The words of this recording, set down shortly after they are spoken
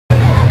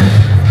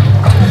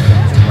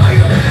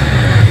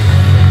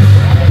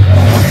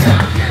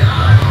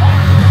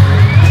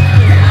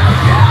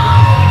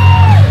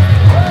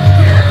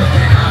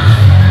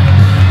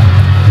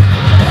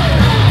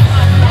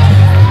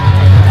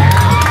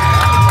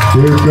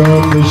Here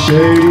come the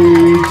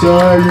Shady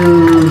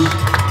Tigers.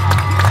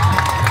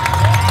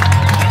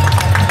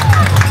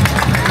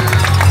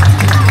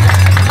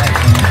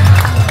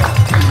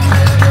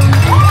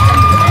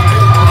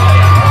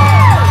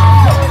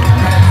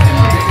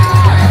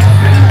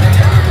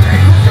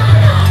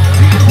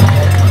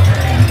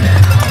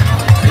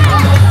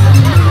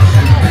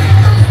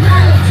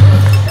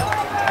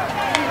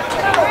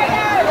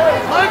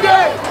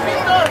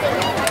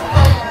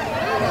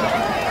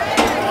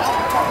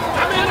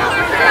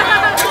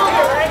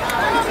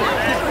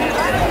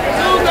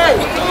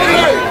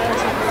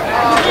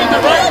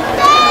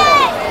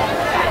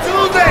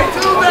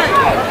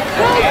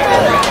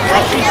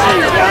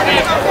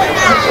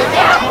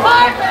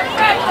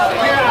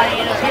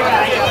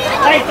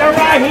 Hey, they're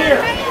right here.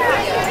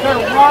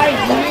 They're right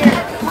here.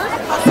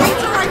 My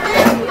seats are right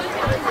there.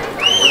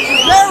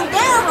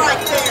 They're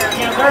right there.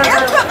 Yeah, they're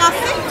put my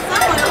seats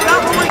somewhere.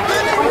 Not really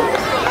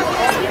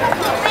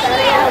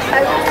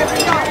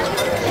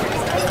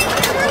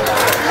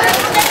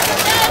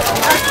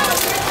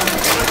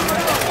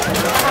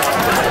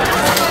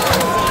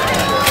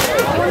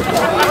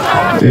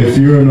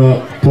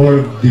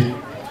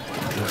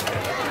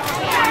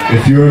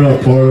If you're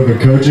not part of the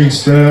coaching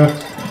staff,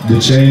 the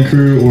chain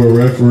crew, or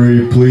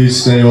referee, please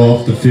stay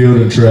off the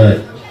field and track.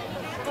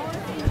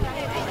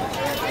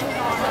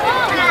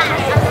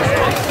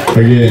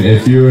 Again,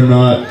 if you are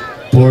not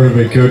part of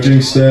a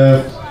coaching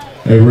staff,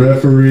 a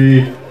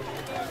referee,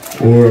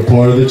 or a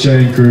part of the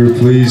chain crew,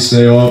 please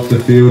stay off the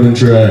field and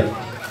track.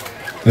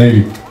 Thank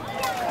you.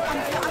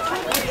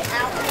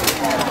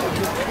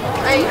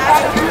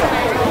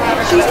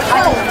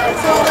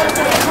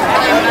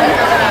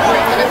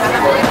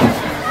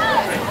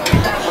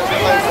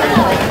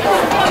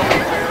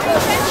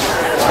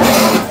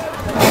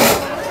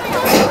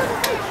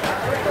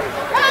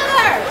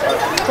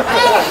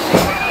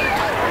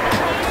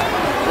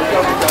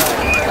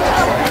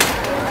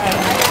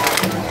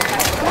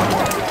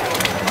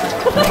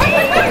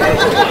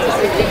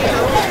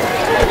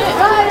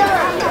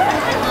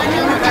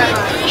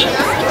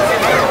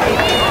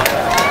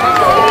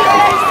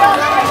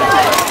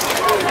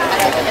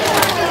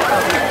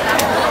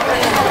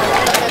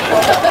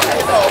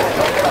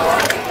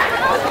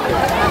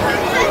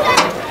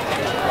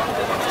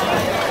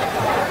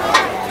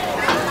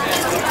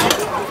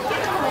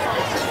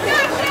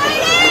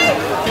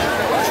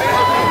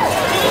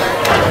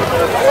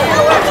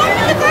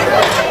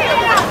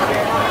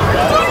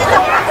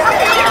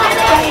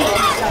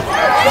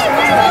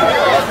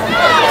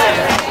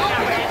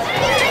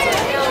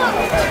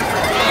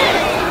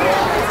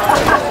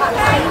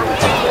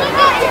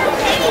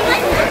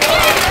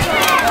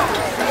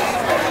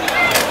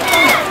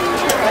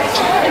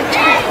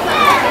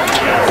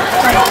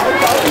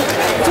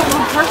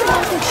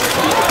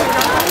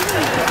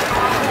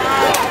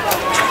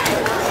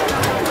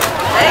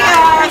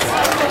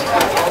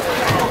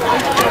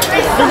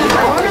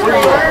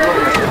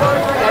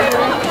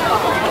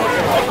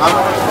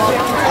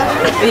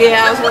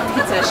 Yeah, I was working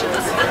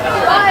concessions.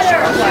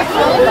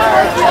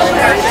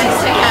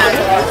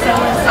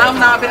 I've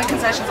not been in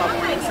concessions all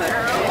morning, so.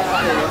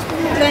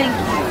 Thank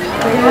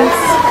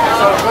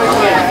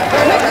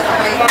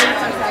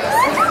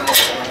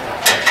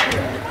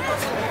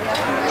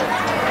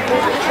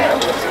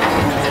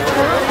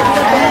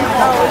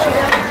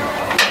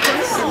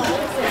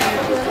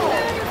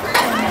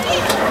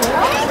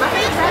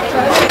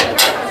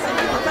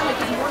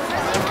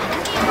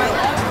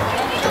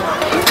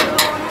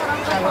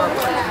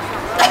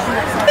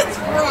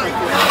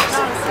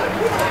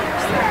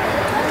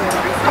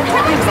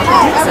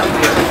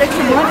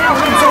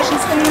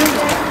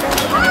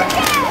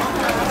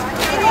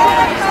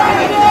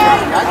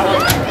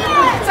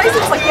Stacey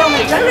was like, yeah, when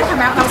the judge come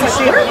out, and I was like,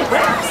 where are the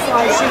refs?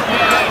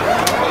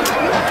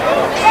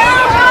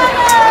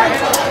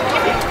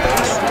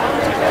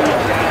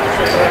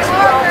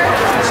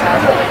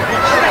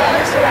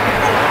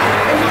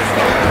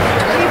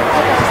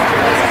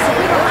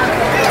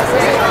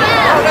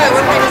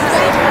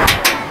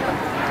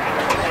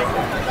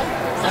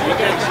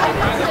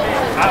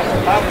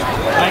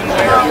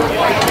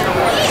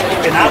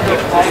 And I would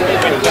have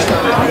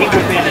he would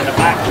have been in the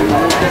back.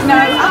 No,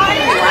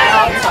 I'm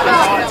loud.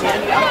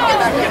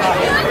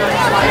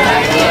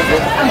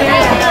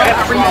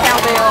 I ring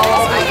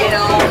cowbells, I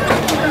yell.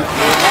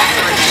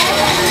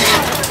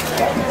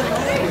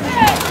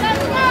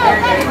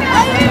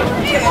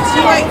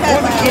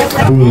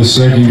 For the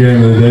second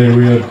game of the day,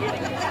 we have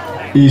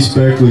East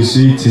Beckley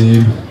C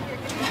team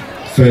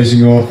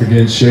facing off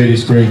against Shady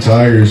Spring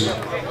Tigers.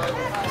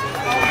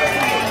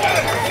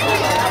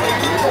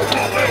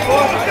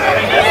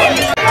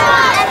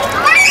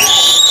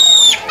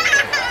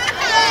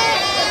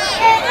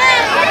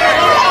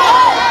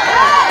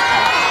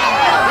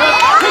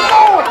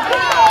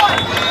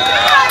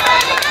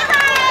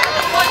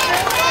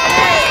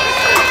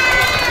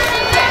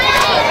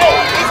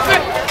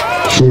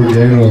 Short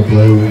game on the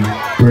play, we'll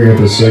bring up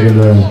a second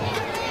down.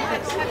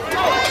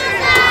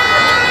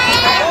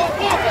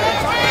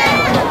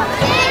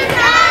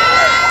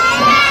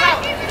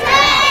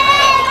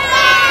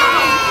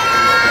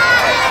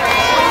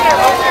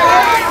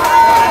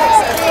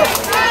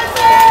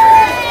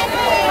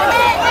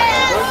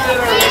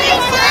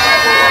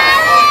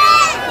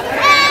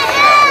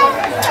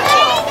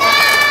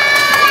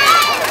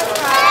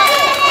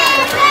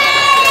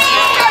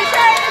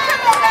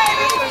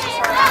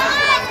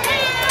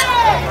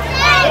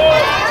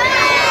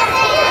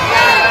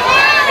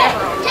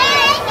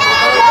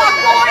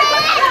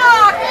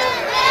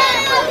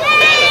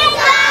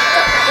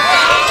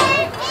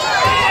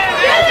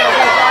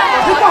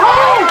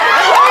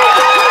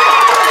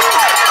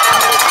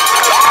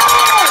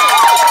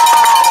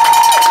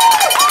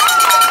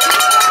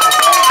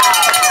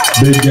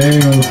 Big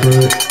gain on the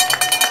play.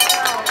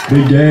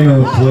 Big gain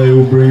on the play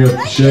will bring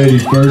up Shady,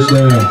 first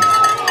down.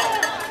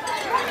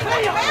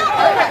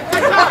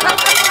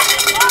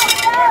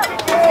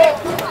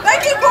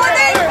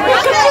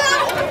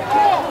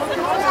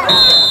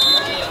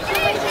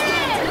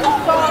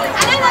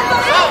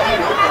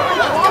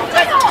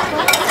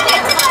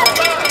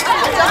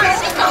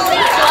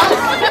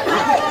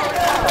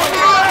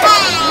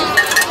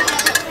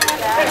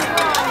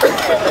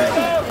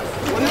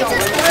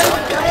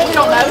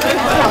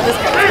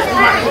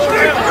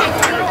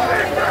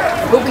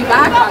 We'll be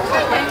back.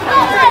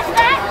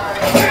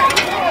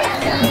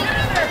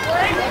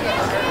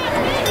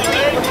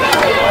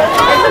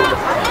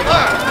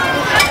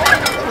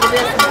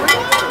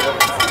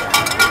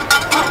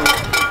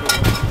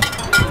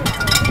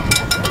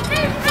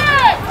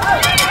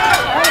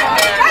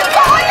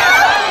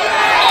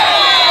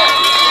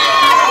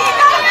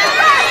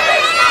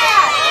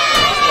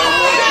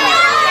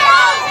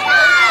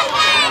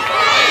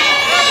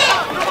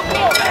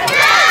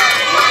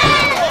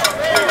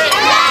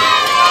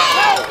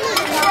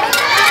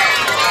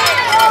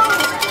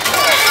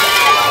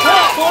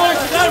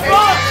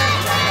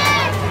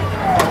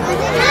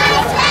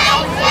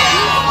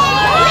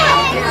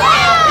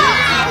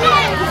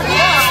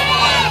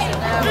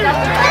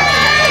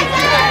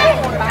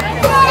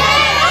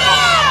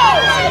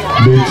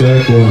 Big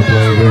tackle on the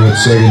play, bring up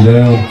second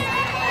down.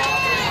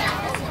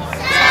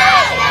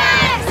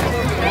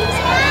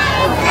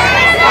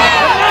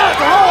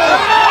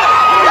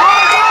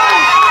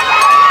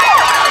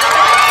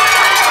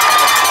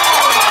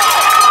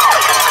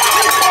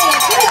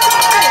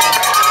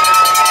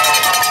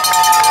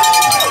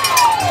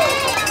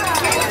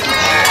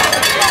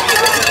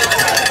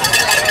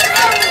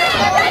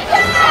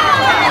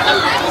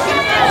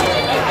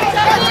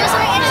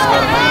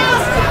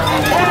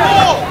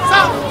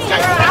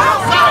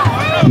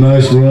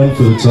 Nice run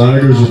for the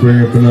Tigers, will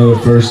bring up another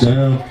first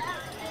down.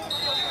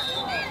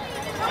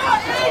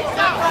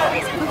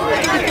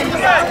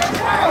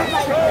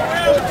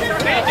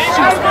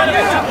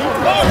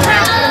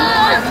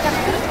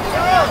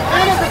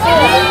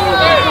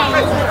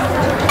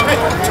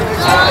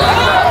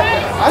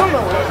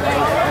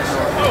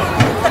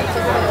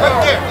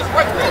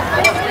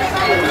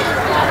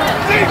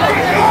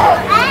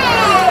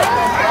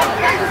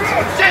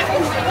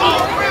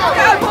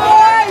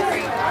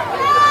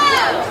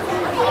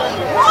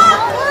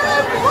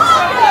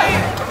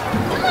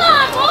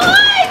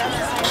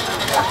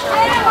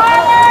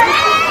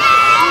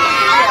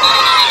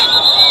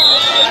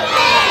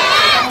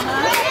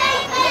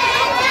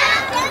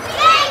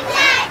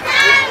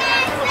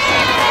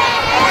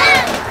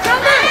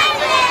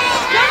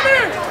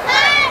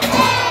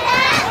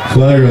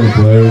 Flag on the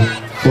play,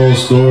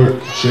 false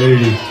start,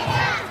 Shady.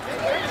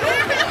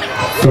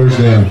 First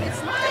down.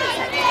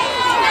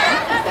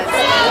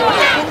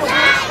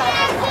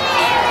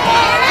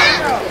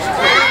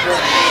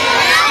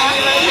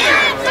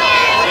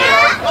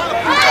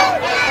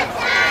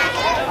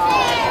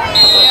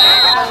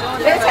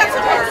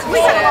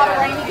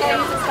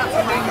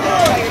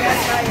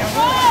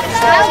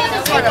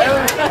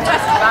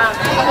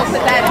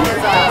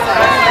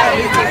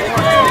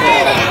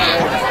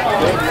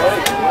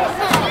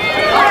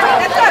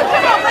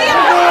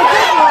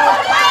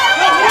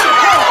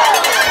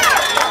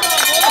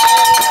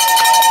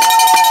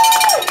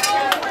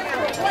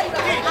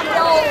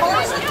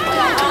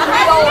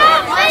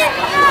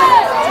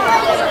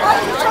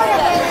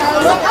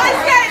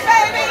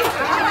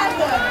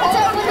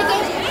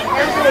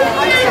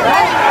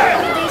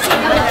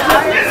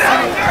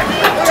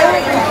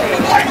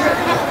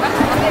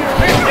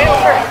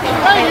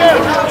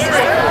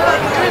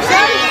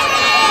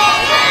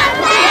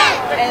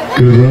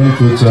 Good run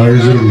for the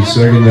Tigers, it'll be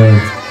second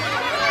down.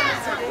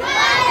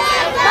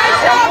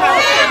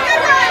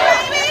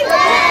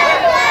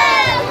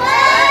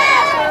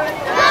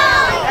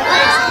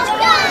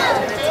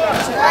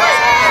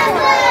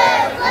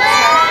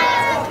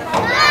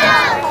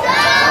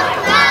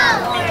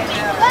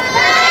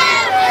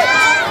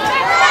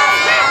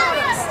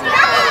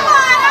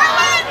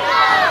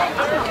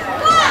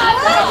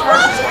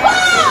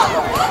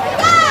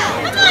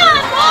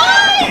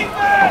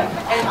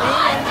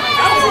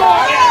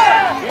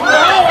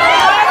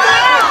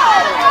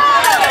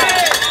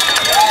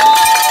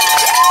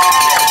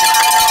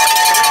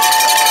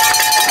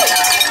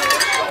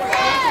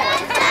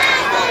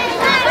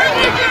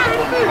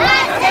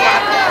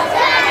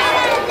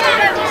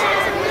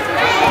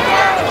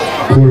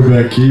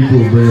 Quarterback keeper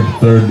will bring up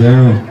third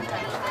down.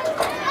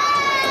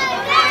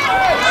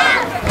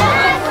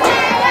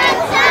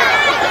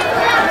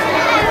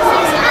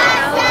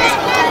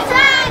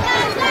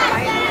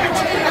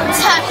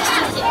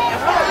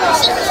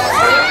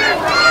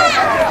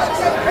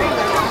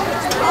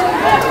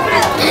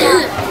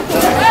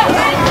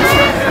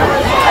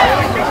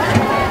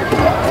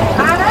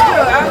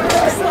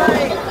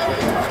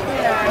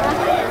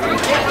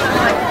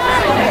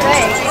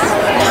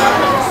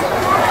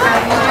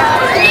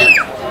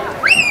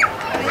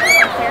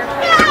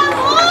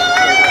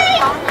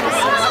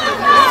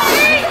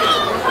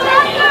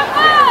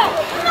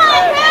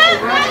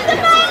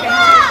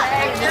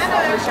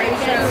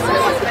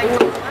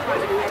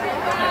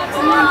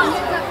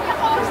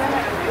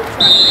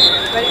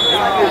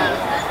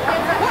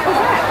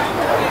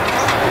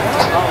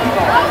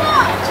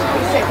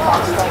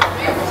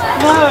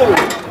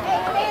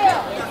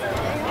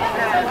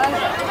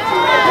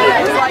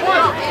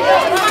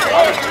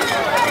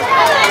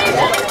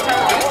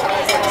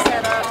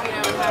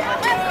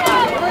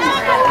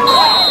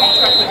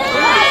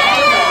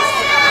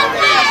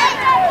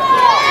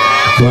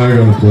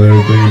 play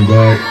will bring him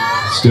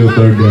back. Still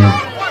 3rd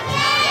down.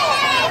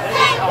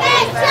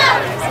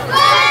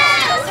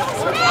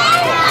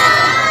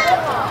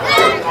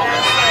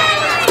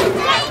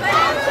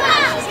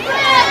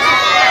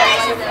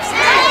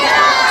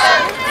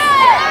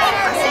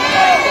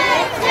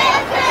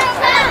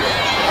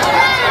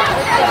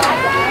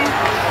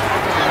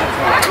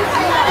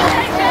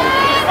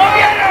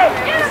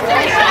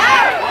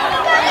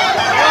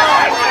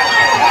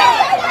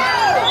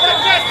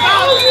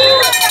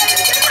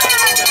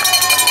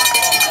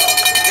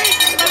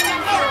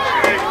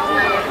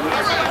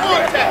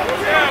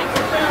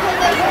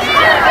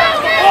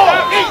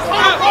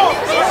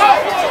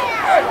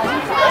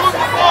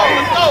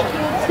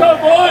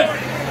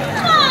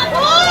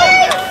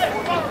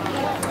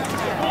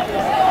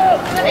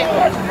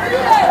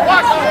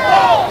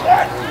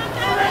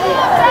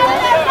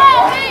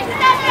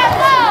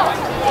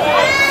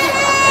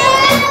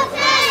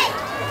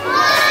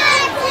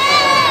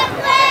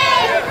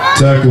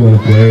 Tackle on the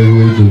play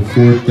leads to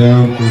 4th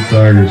down for the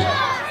Tigers.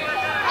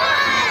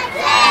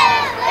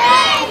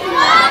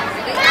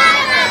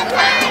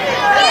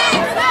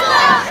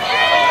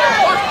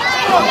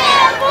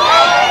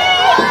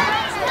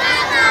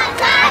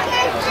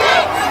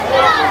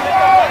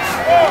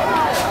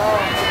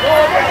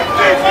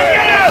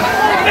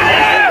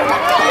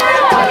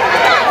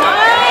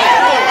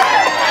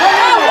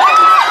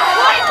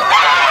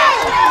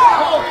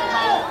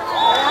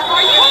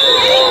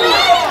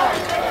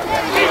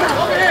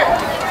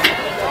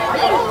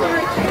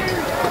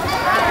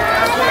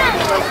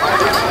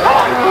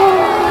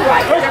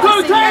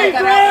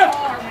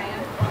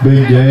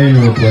 Big gain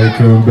on the play,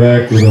 coming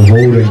back with a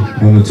holding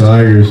on the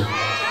Tigers.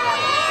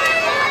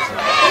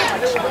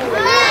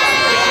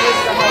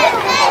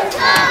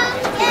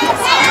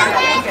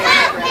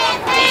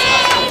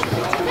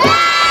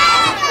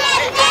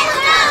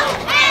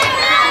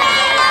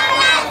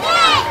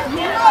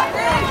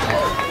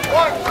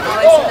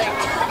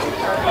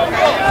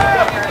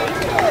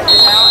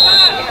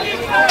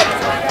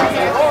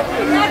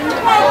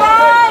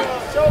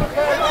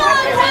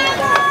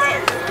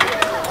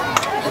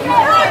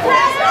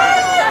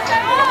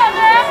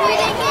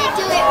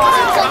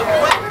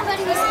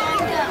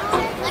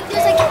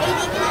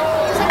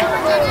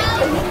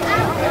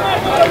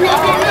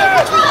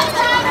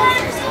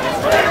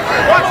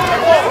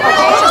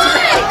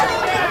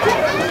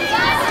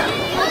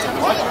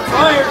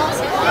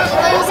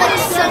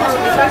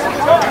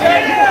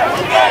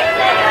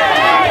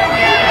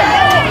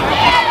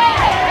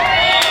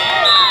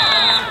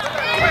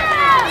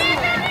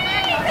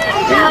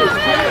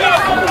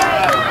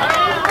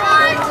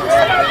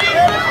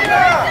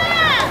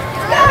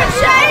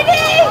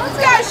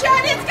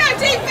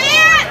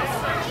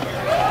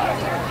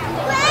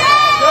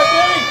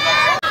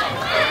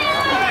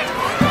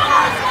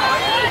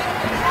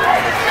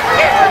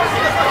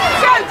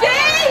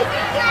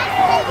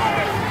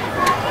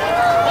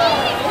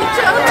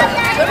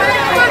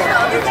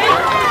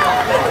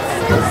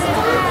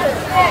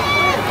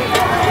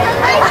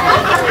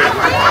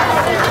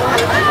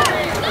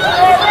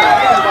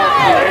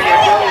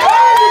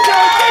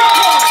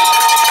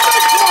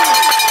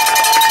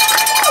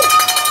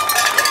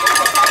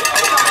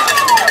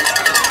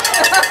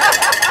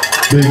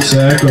 Big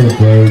sack on the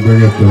play. We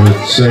bring up the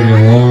 2nd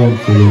and long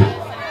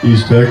for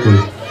East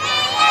Beckley.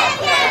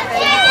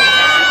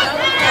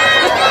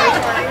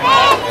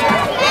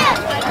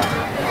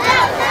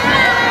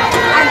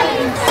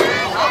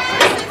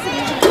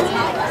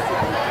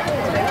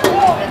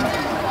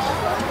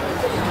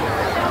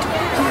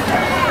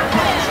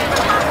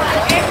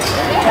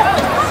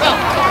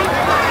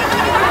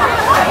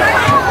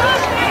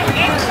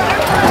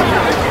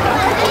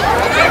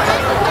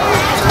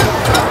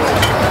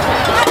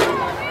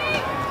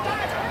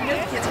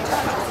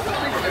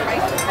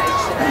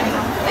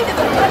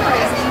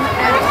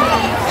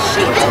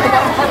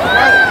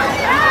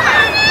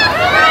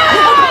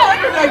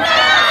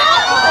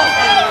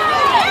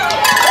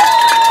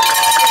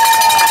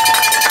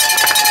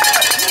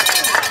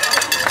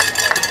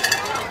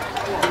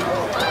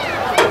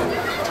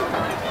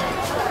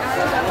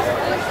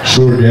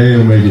 Short game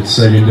will make it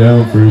 2nd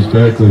down for East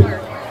Beckley.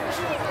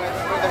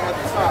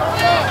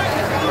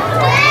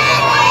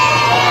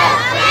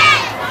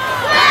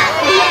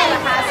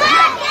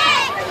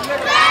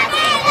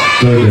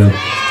 3rd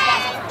down.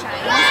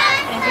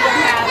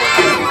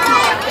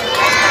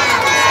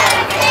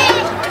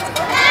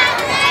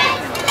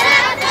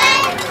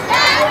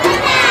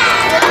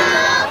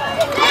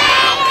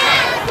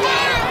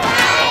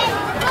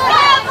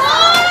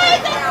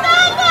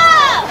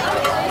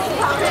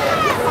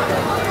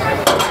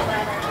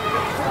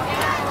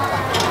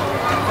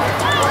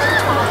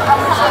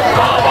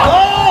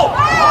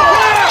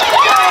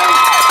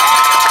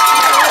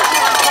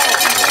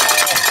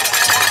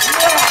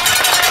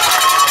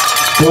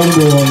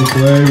 Fumble on the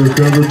play,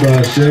 recovered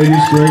by Shady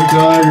Spring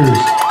Tigers.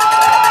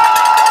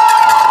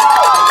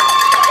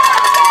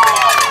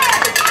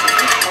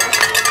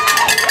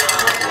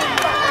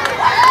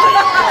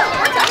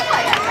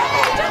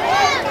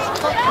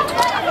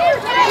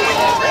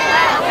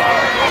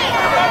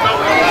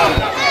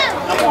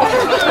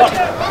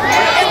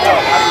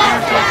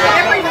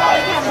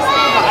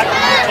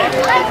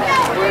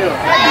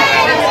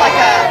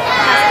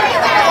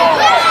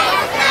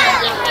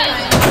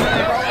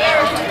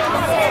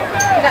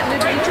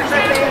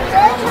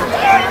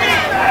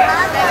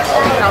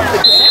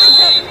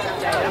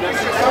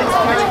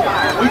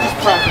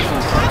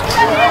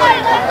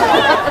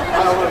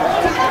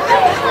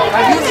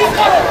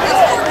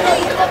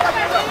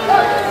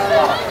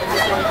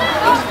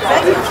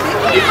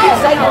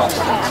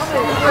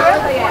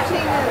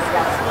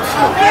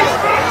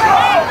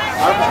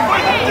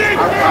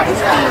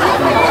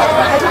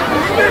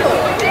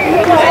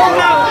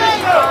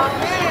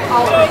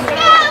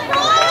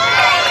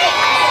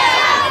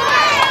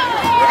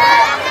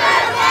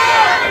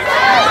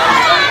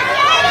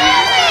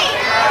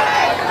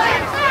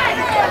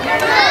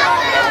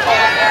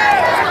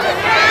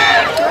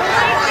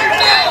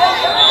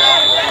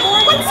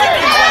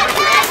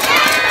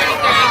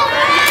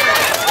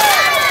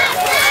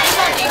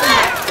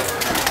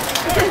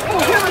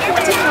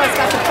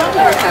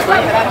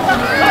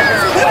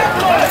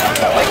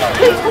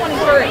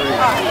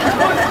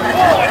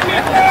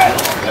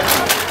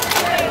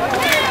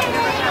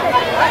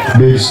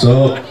 Big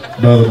stop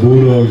by the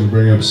Bulldogs will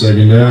bring up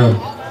second down.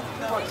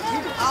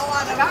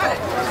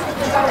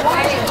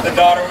 The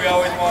daughter we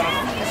always wanted.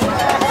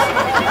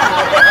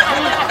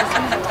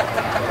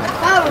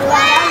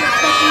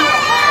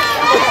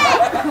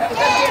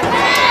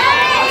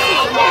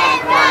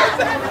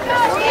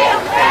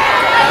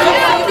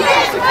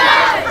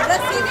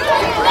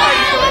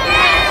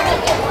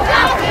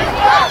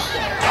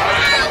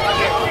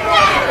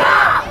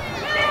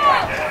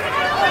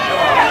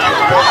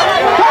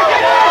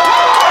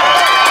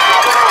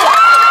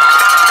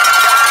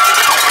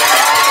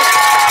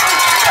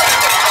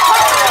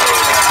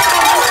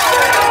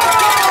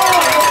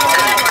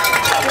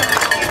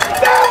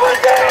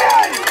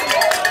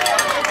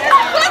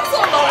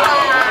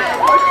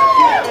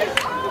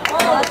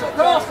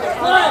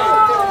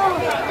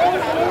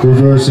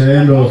 Reverse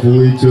handoff will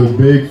lead to a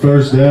big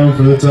first down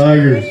for the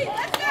Tigers.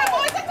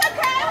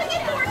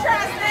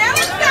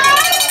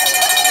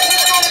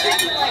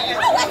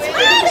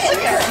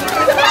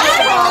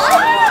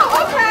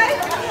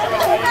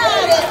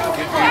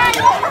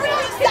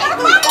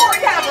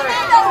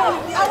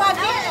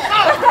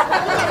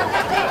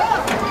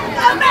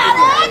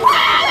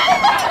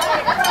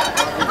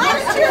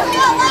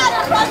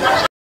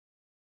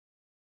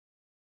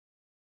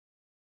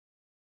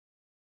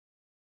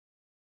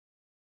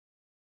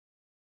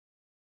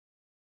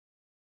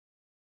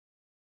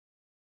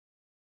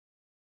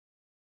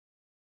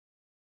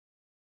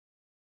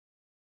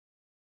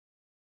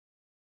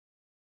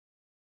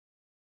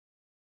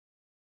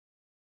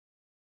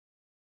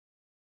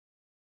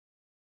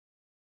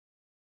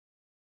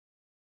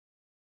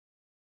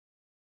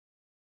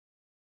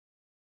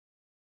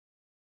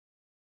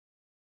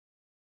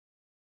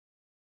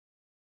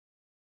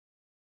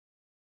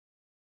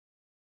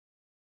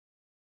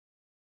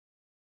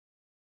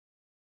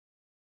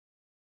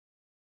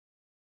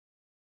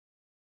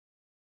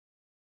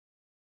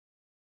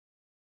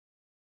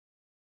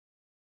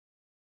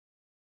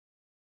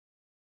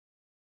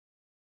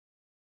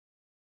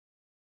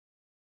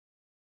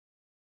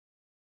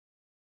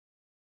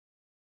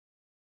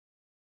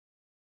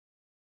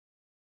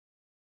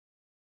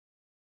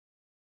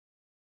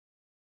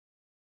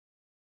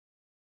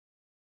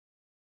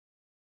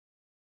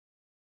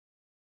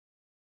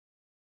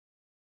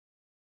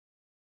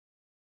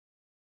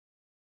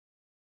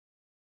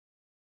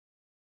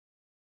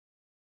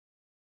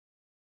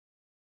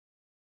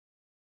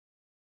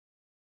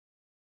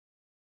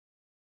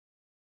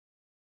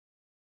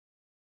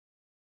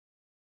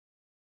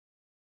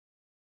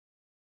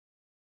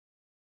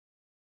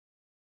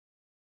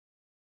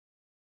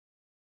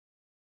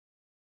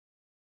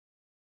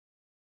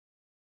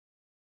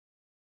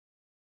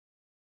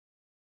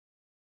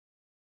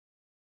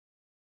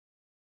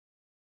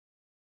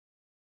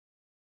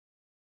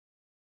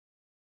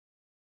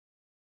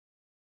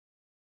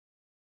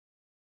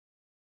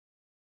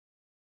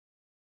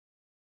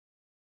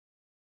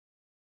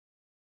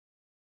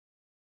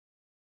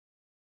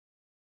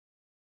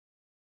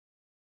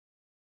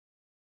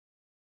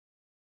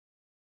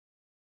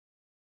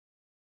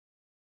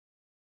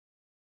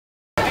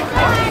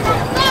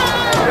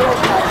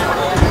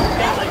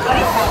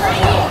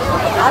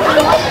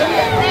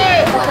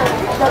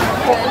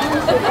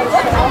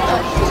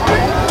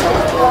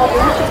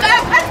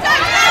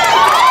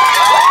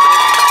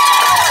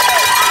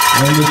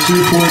 And the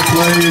 2-point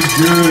play is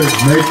good,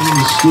 making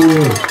the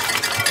score.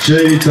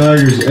 Shady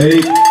Tigers 8,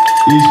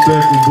 East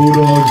Beckley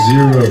Bulldogs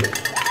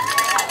 0.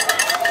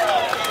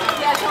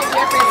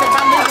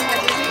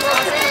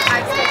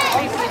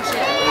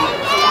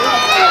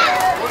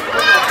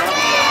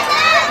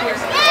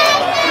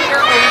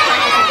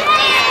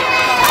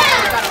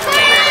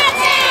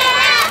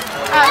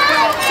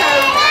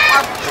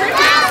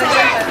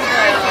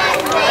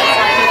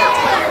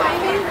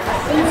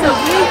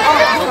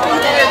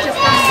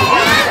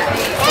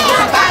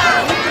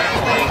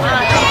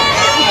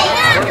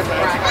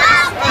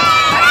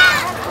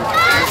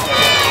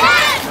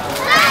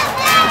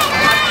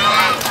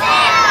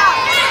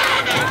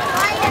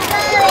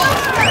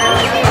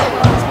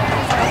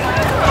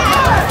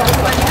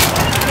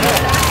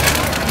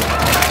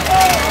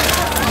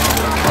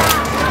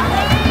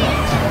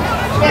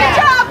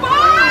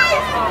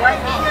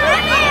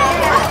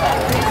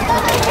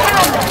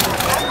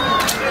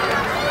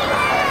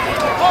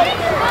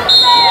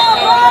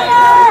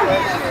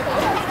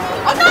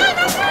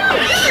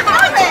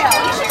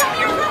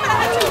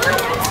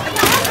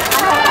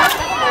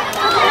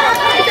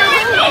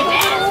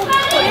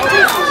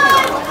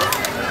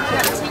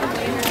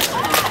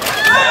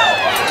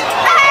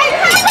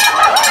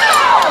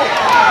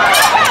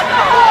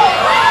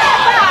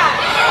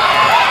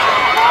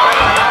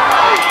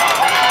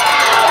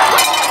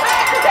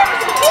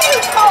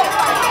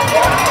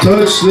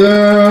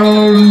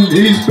 Touchdown,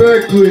 East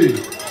Beckley.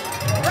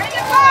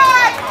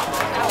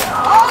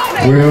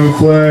 We have a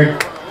flag.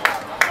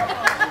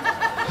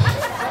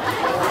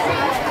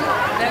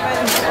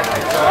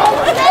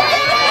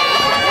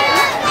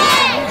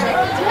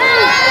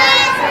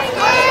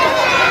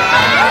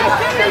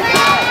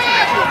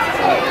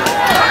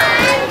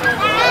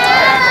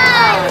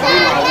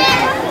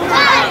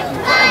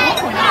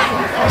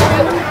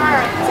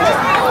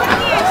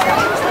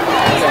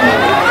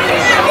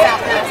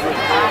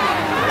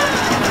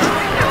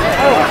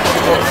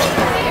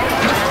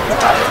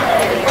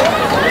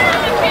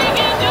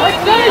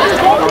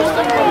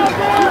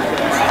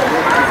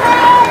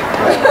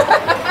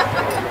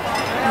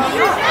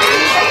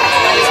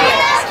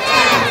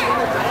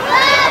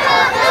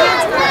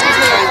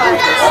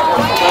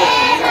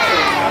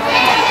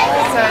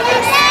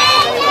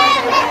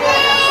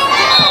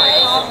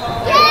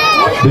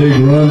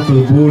 Big run for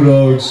the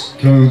Bulldogs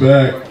coming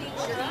back.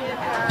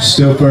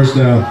 Still first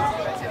down.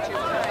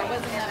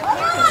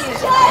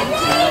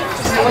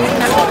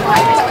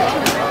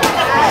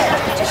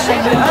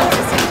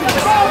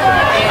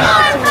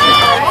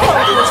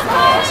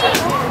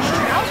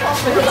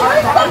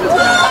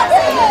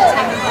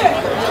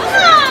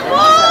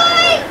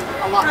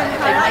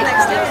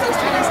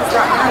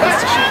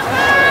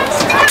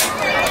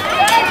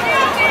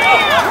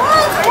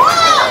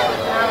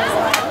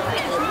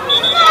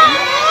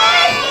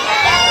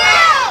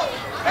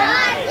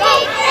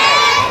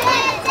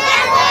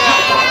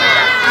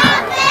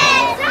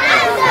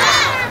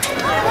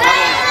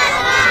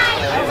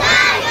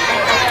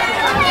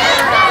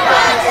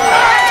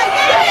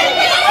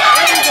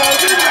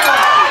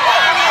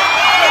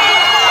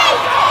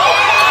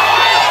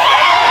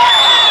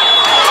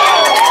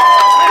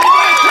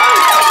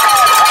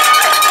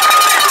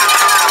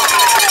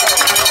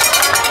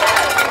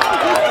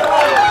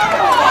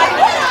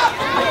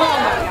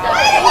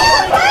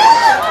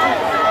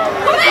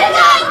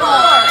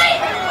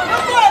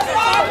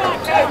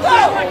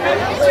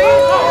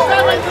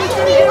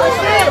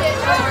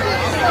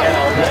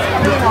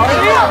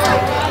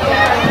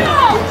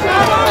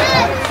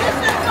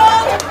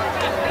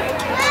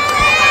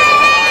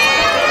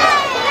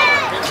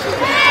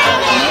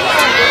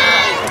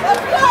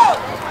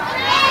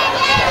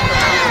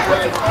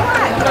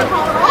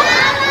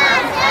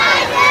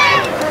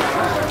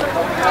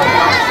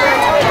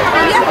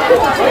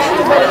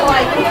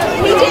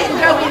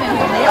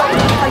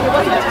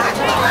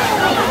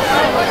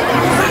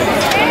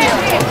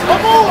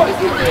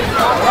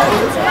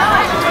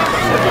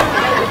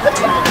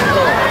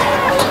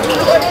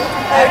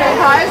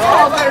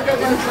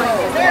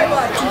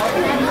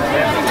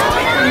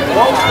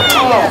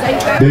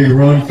 Big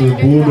run for the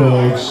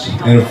Bulldogs,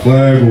 and a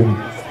flag will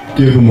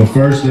give them a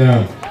first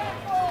down.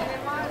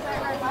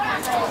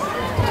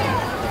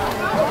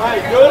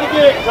 Hey, do it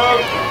again,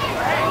 Coach.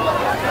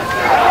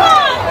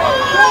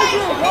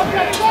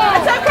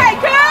 It's okay,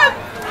 Coach.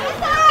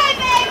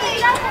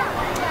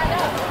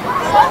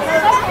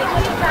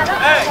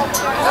 Hey,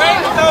 bring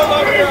the toe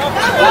over here.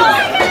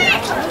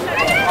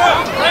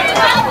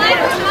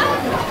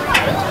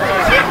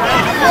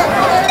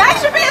 That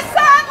should be a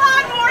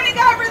sideline warning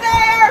over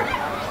there.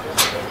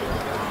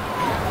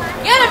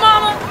 Get it,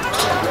 Mama.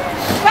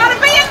 Gotta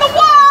be in the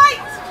white.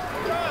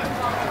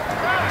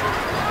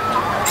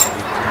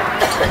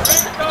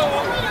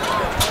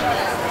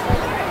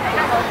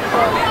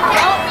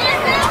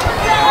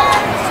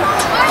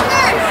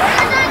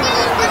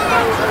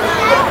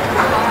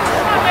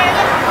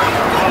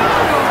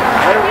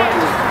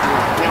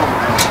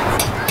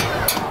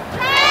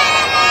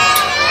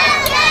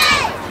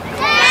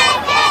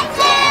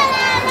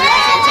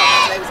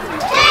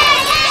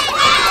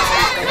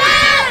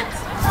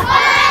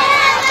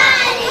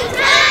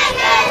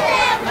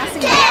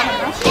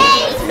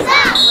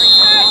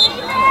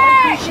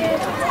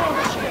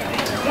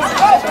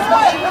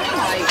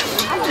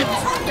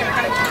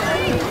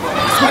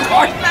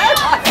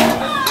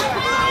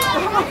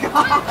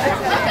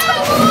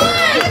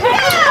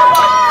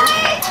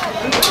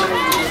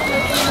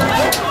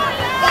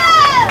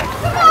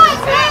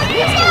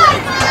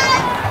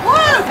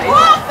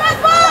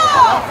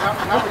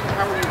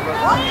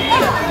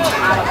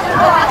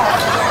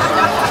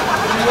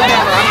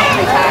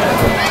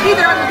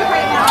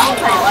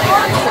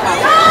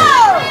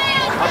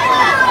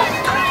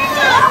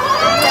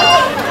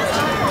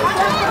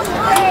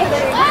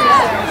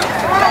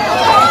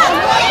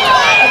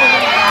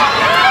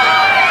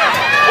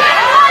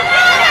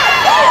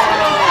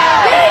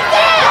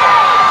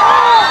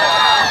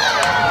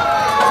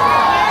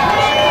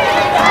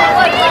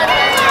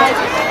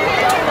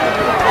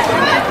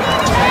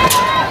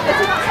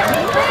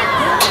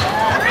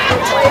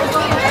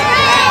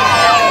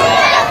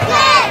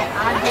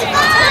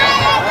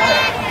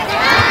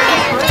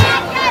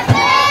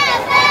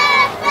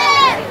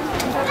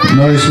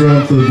 Nice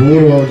run for the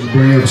Bulldogs to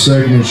bring up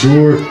second and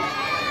short.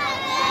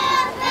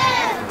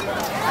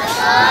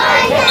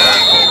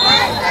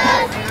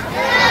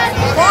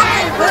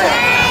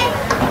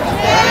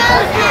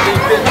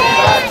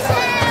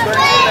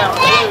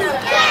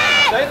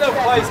 They know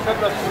plays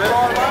coming up the middle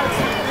of the line.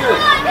 Good.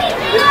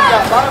 If you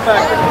got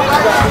linebacker, you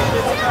got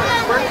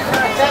bring it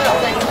back down.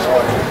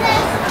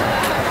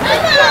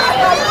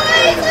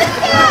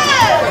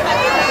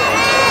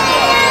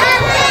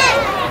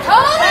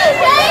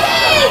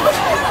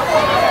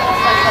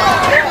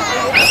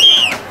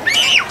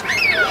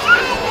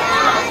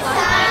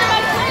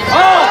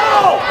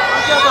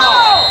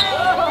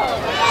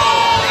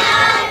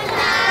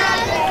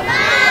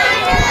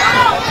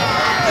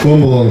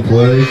 Fumble on the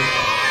play.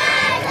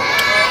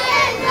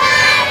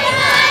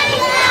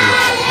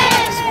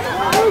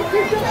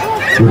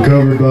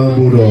 Recovered by the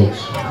Bulldogs.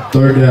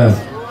 Third down.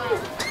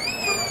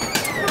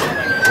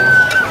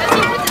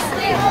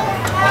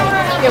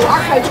 Yeah, well,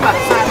 our coach about the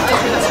side of the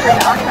screen,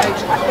 our coach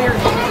right there, the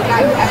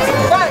guy who has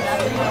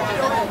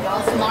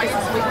the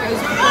nicest week goes.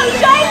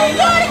 Shady,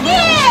 do it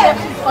again!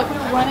 Like we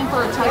were running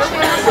for a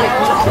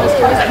touchdown. was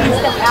supposed to be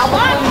step out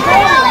before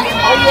the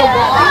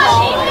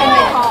game, and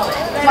they called it.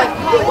 Like,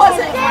 he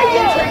wasn't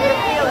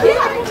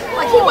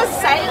like he was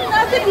saying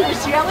nothing, he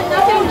was yelling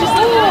nothing, he just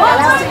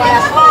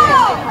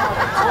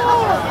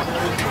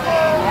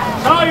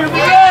Oh, you're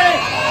ready!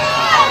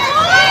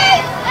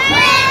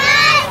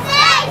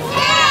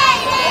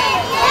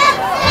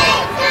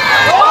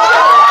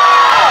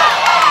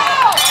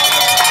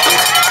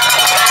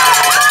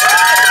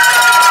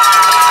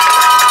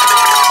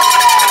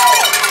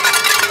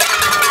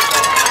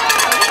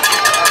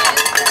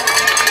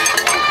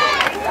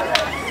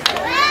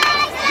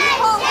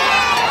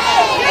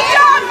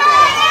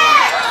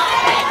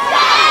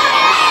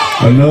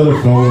 Another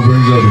fumble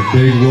brings up a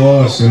big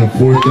loss and a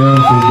 4th down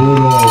for the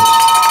Bulldogs.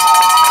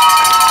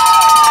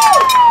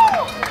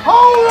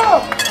 Hold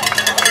up!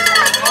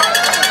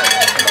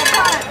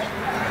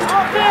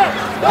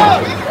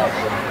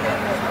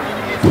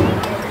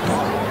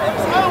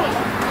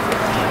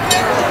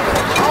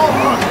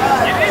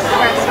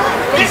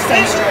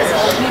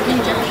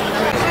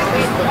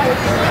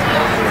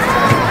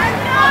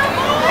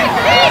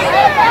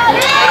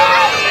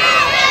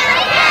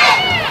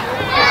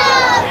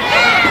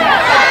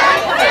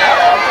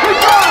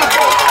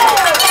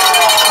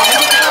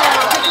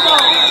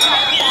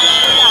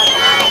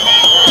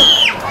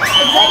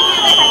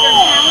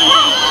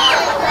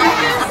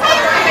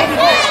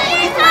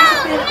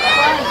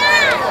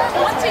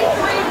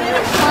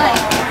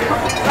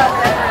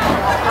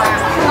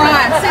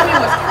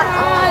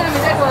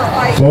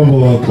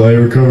 Fumble on play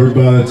recovered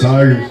by the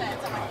Tigers.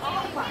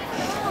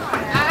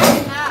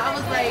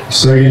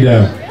 2nd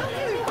down.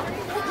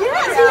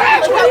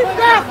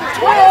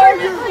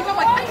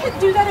 I couldn't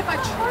do that if I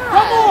tried.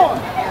 Come on!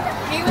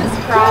 He was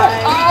crying.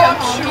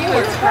 He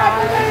was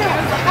crying.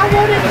 I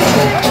wanted to.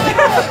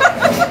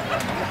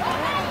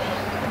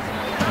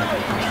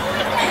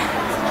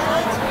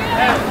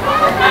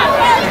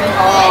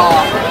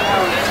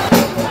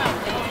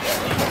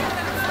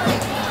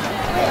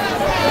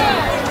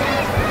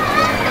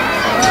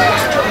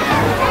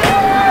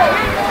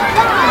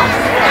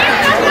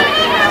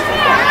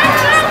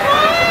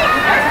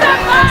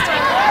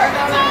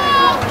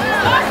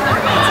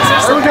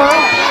 Here we go!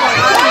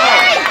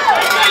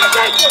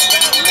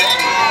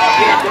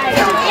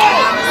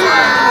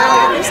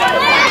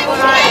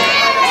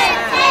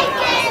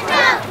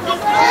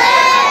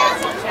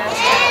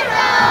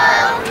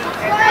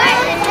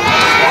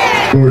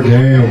 Short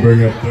gain will bring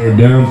up 3rd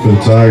down for the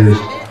Tigers.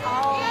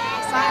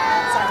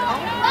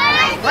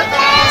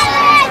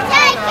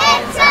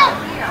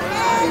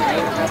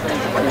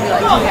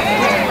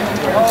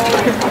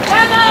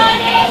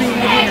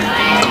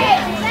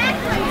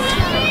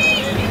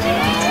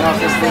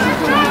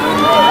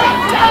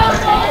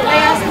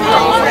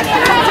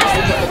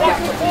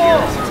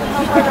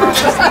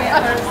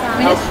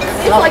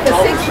 It's like a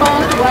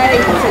 6-month way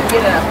to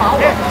get an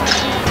apology.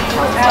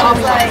 I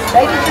was like,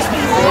 they could just be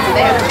living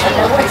there and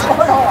know what's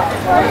going on.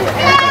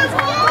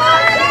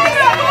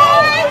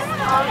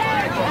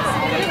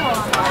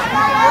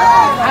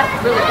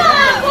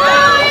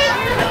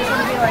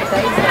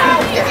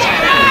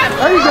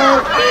 There you go!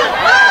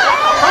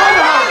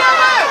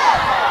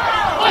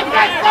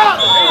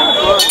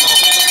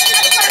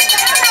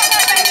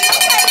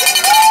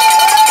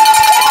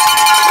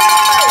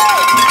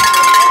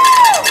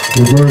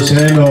 Reverse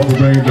handoff will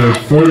bring up the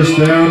 1st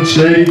down,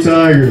 Shady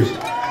Tigers.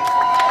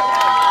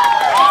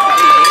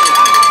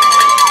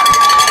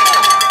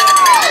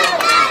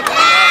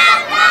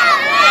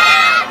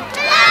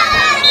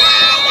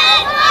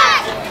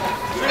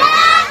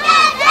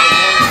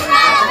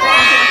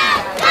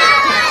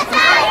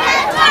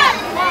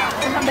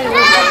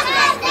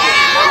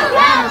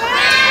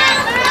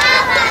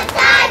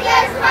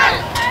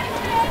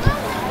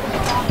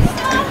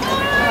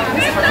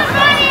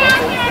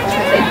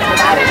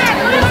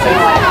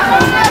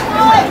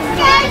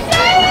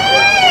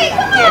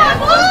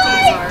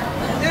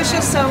 There's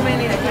just so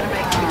many that kind of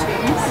make two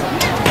teams.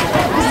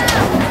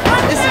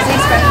 This is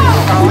East Beckley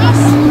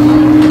Falls.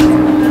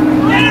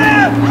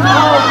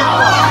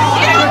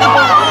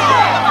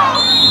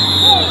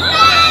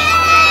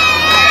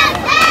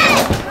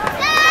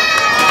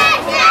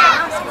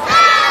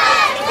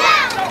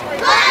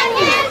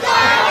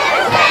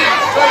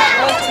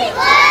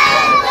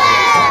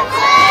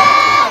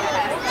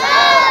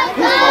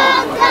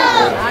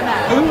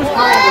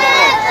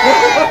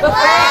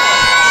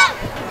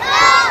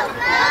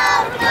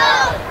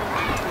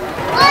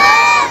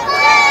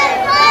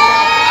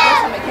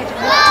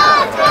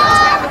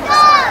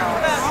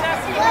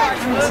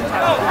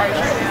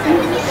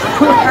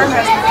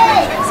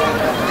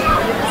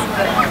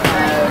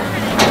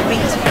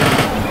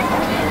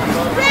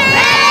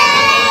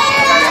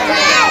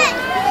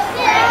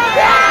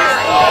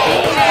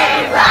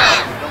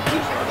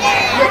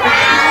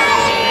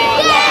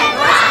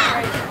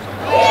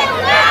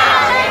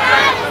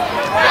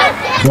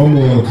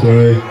 Fumble on the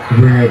play to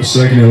bring up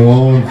 2nd and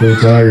long for the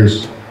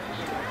Tigers.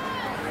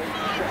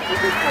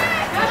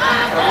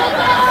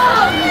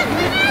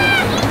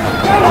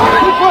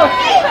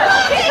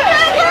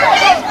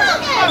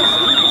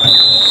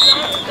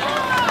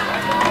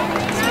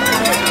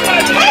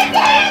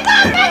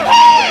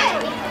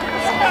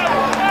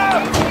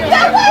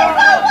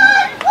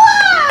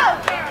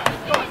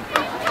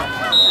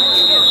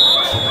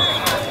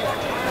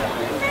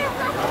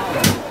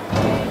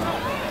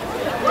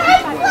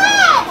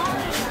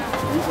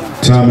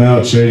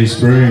 Timeout, Shady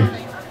Spring.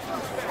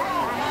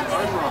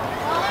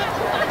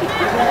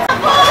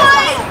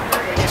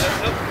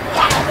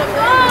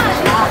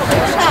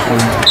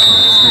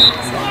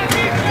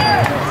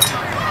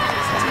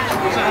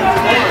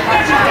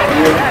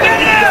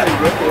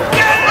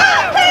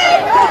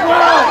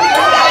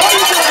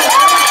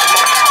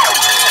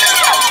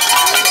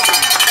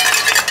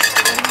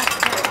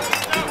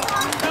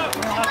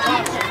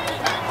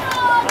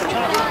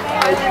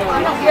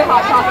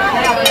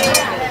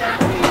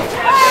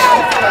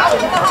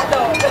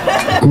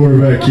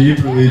 Quarterback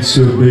keeper leads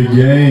to a big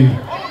gain,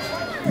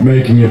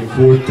 making it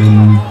 4th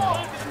and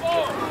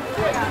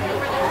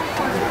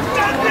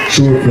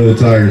short for the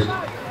Tigers.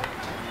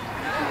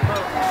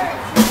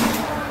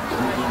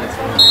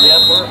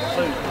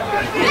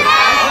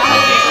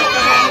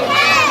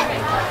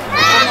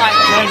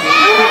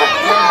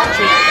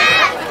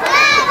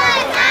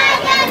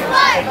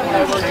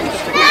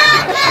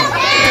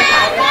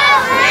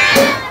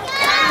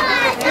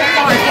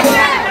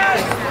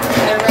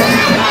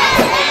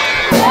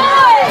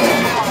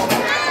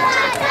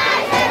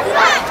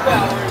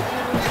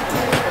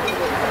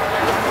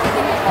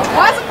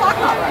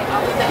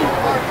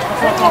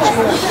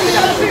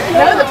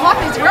 No, the clock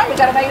needs to run. We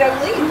got an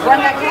 8-0 lead. Run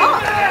that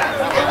clock.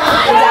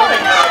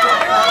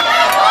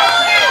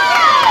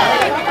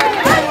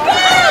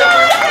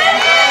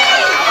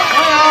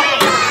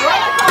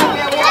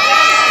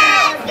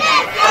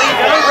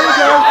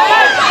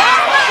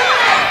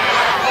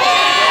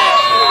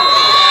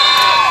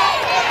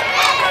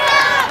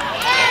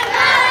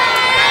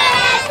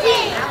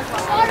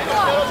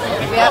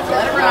 Yeah,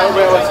 let it run.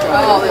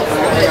 Oh, that's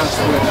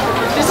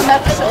good. Just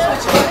enough to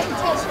switch it.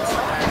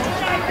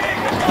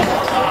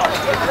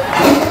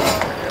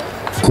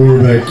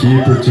 Quarterback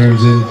keeper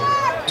turns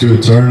into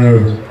a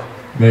turnover,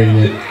 making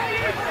it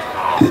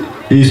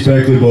East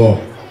Beckley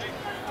ball.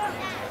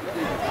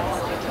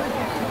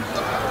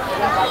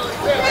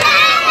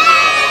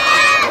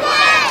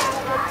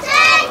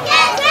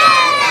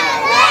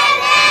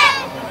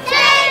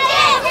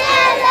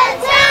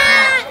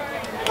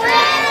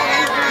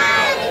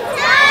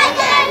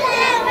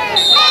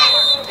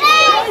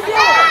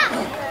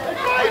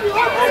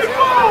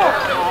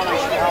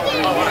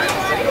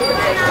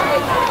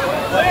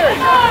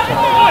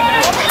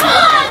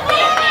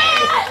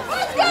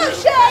 Let's go,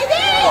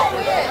 Shady!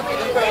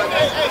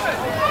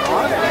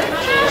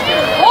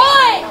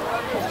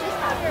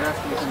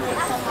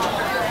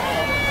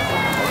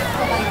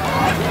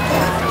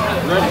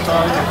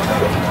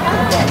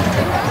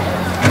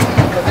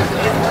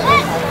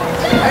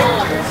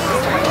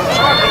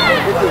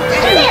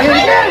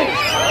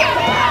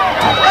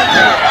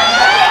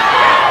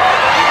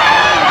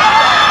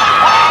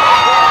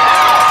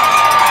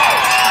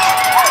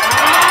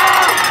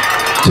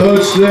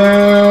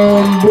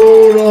 Touchdown,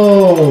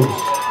 Bulldogs!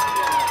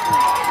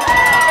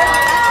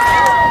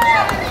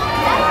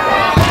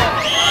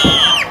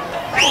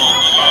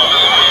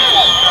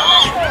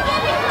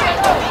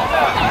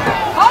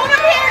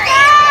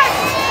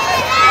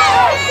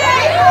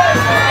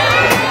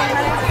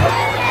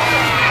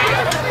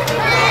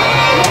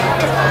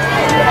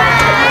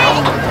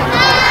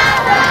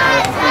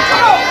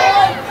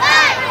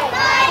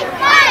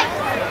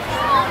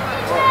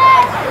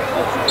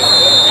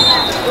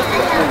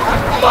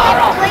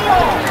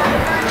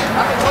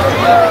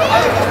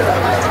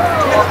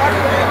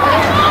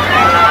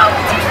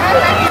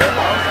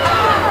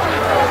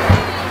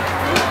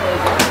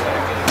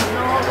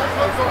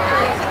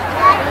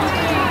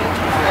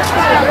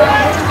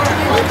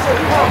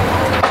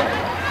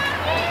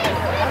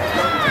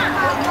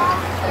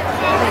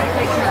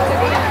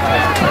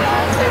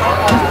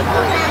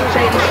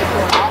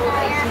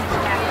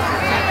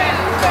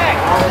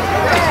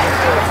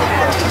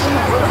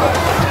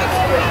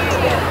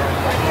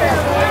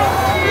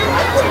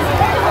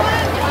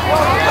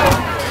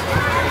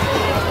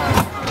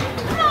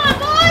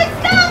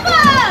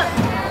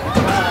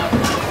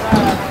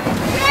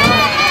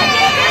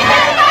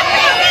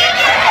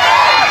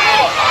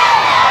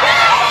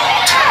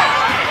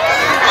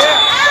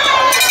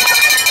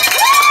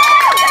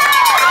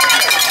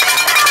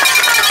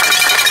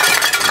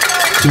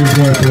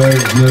 Two-point play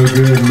is no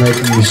good,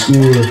 making the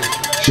score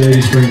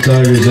Shady Spring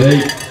Tigers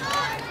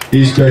 8,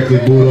 East Beckley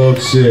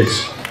Bulldogs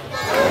 6.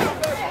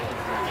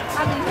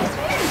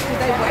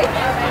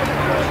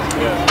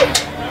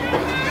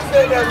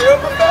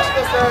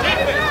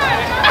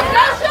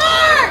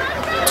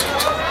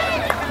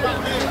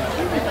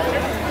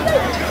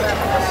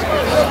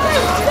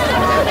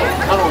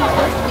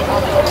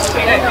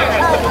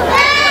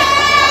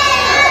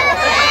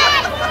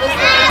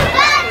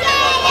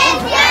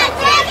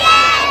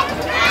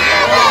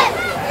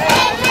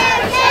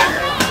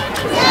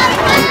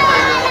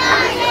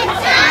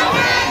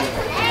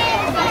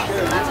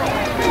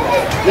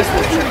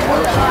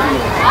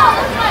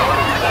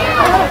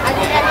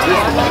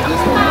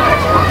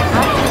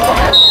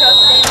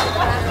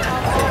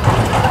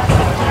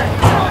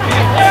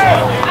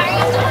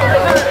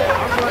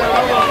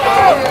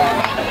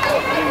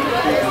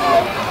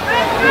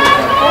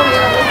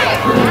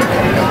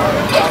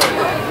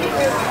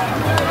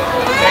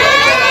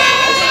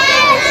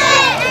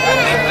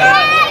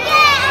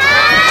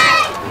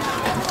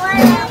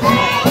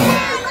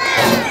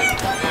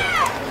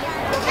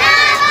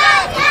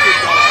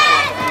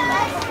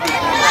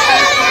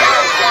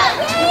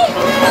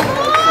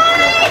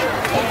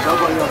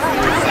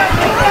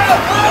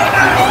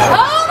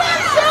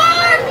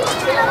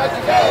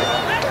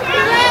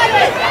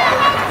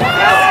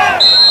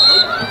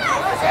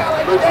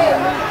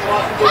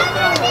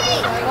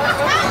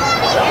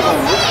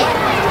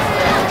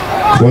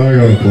 Flag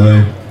on the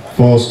play.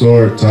 False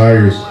start,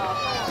 Tigers.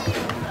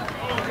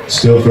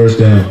 Still first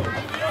down.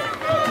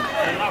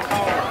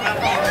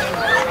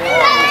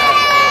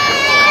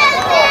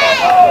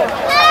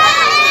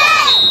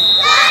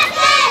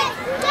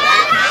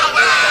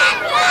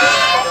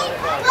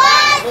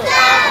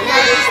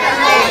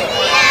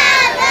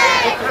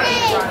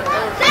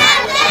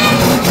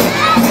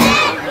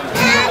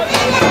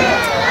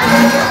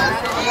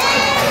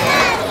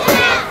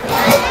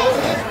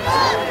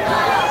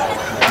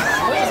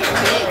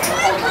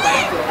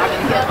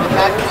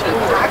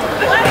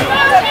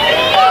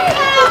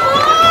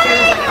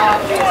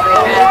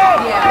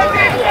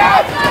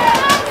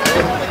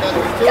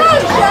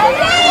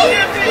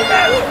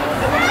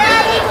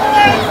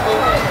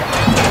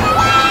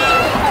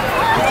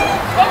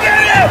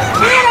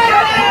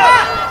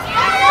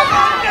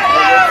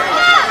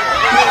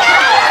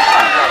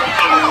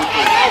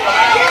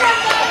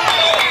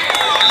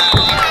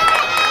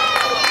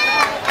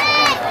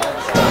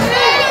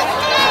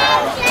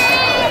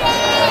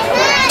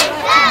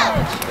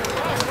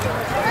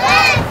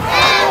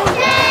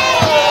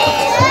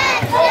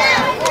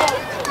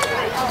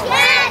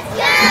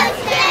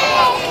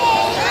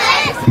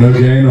 No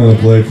gain on the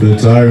play for the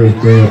Tigers,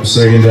 bring up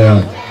second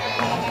down.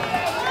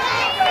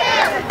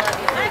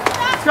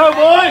 Let's go,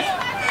 boys!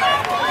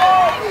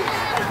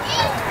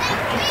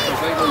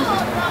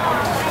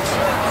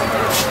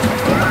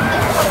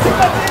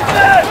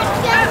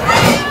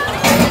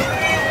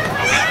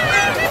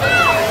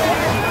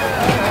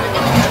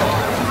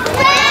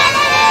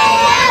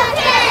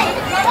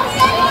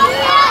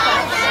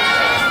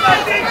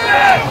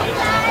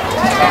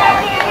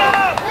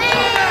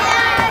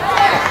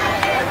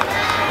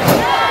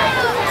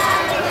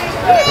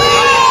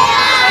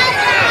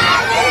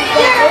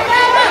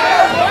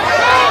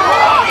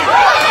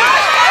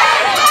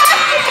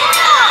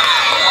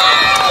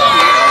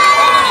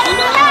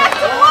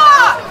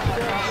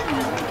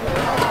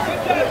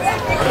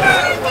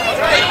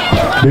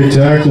 Big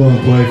tackle on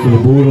the play for the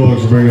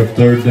Bulldogs to bring up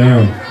third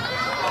down.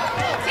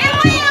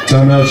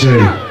 Timeout,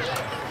 Shady.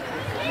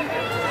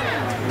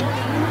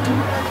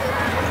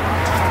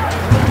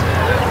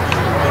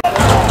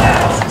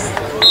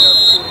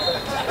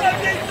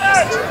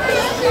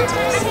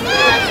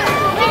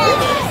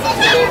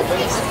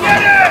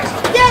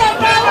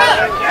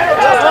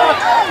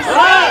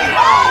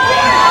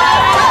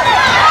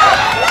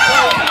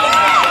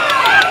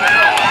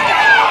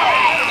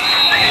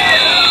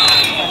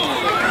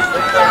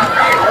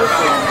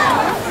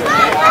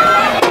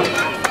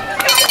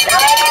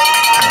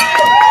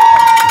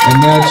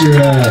 And that's your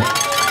half.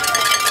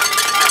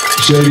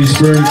 Shady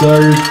Spring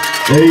Tigers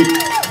 8,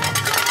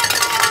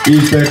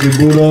 East Beckley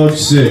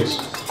Bulldogs 6.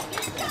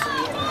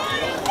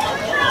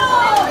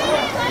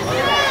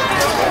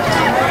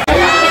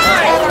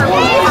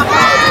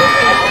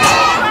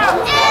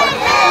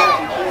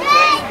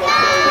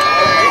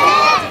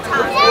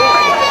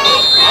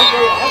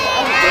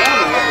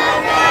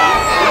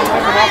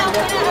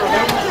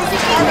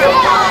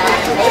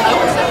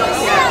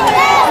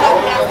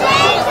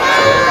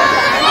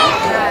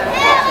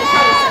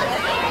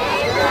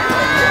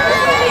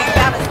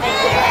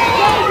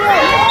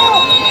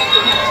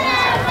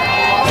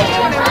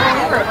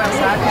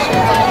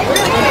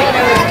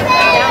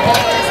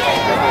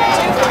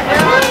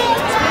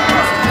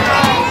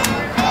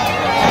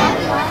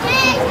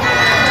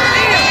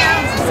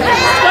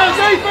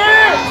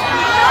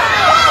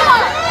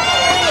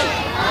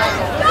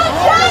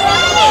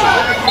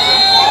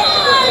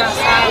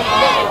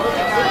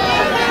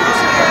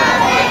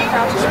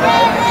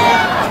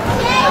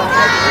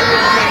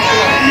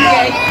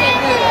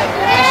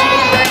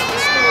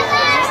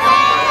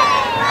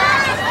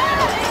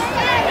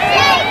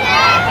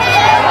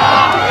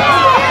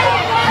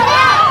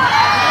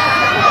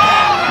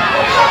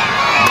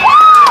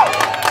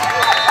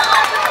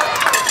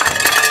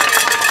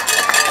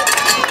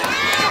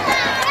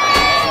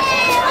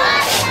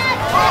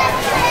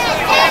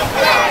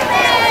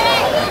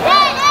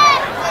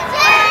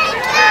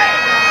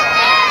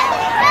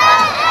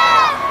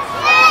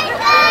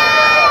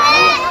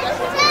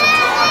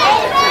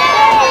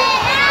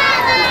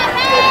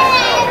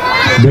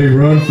 Big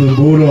run for the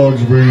Bulldogs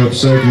to bring up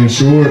second and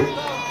short.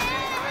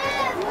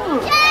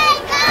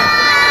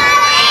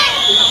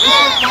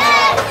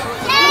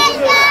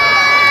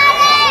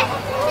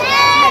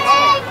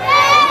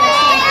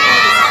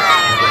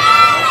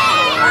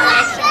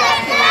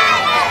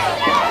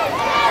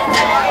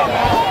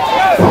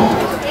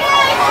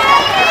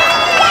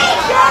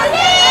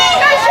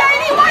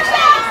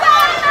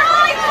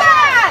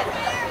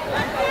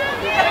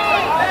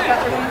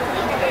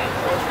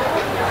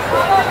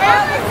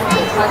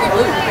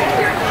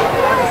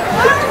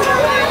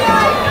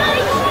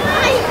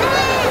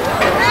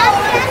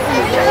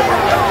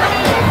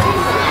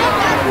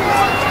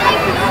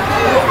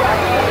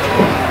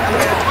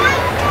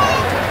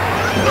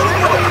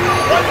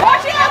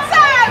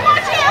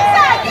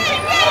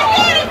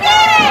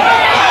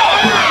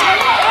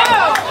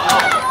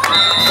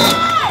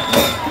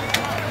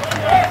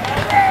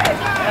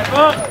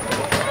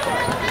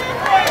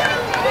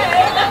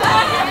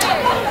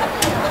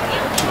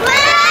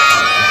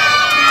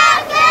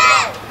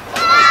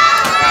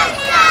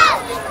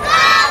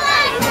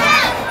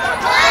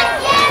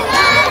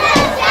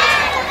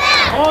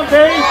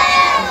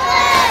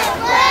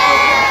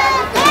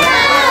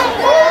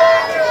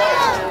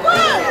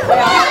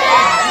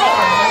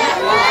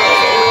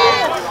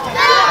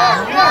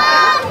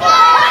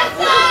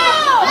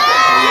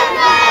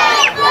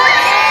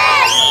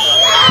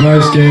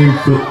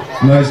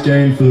 Nice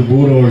game for the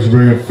Bulldogs to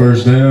bring up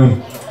first down.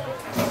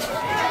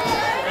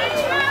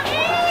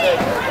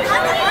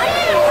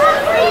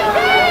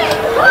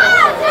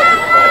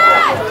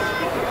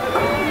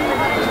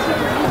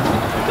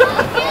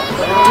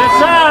 This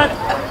side.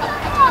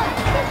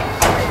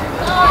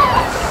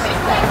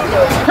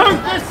 Coach,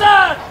 this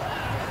side.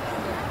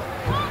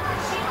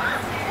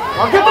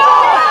 I'll get the ball.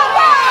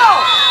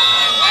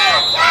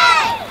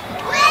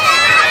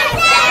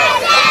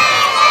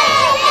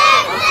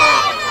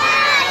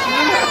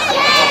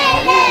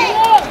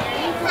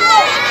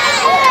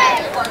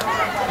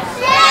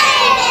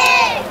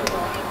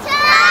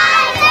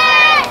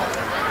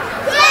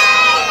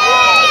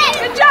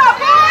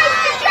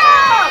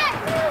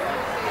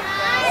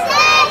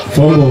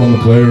 Fumble on the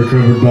play,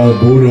 recovered by the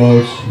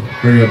Bulldogs.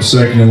 Bring up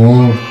second and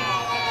long.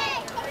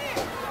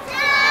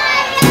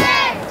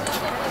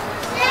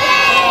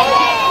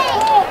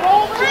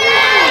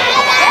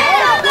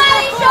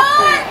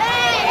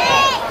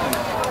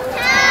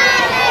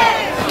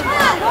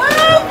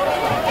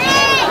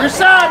 Your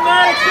side,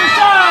 Maddox, your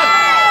side.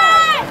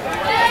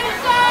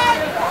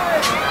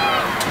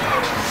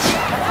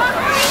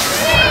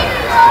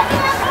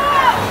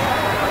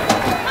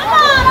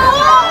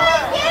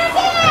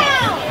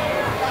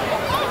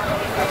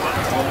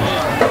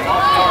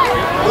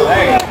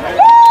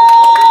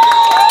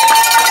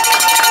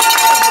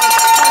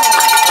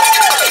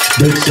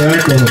 Big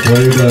sack on the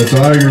play by the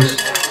Tigers.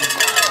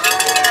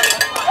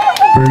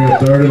 Bring up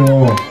third and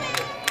long.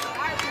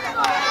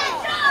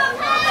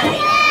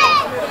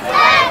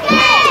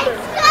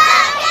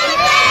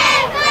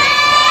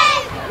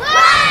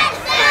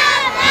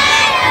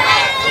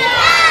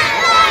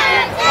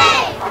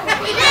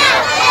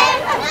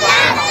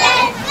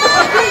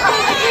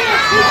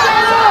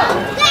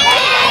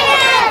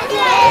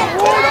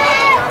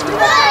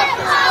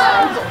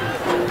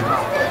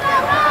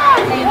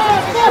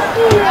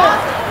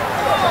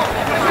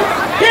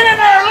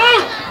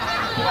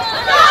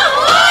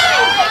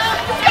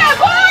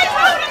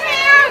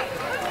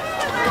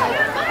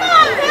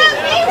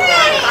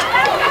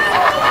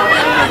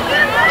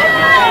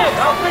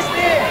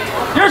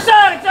 Your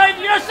side,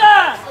 Xavier, your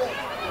side!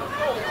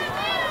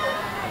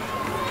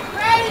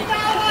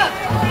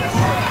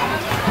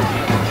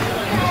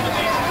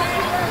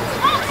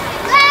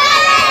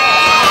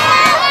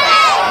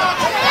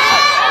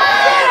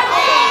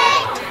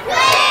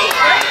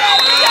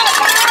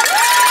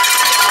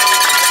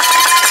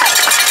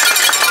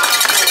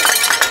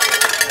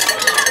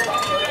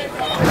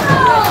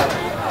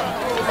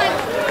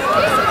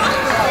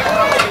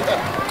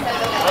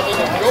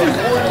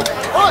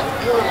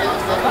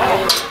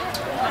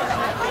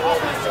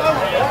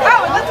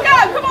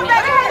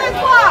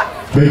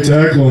 Big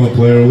tackle on the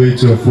play will lead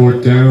to a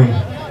fourth down,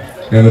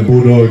 and the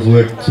Bulldogs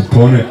look to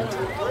punt it.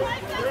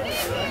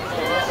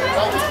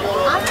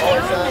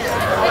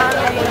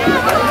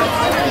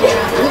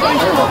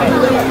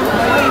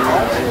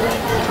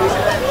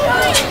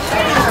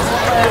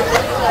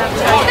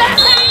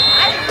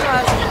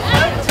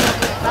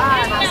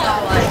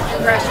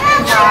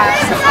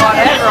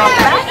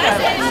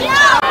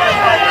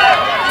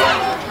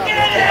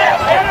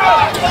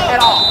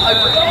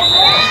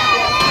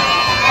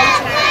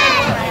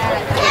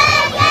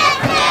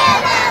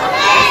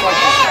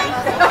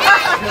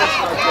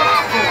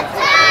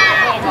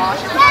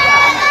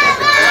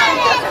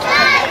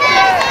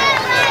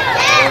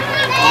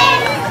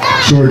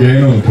 Short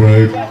gain on the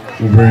play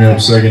will bring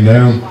up second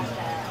down.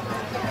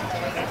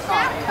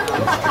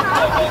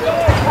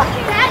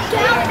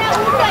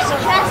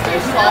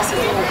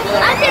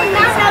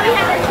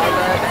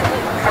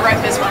 I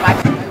wrote this one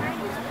back.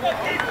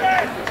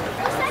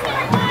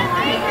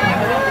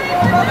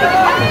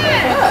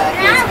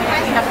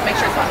 You have to make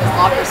sure it's not his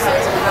locker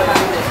sets.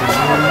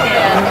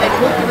 And they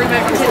put the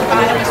remote to the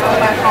bottom, just go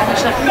back home and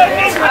shut the door.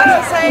 I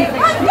was saying,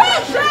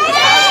 check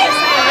that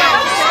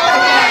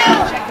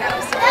out.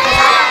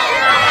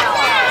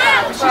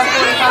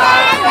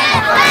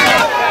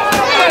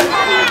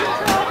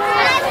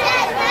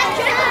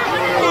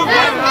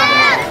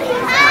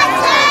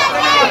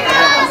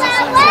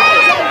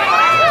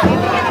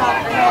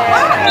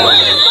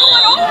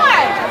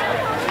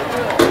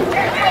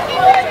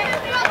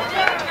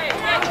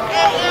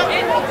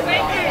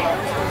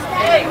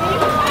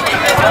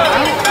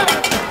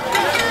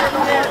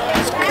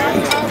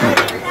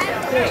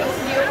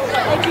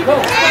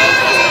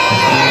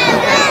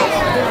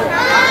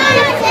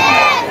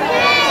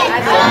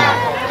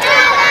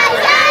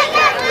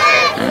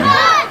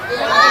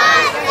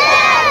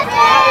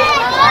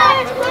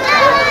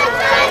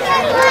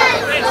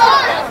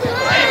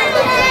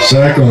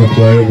 Sack on the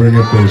play will bring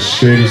up a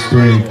Shady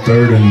Spring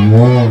third and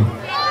long.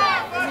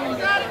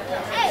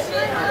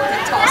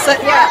 Toss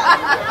it, yeah.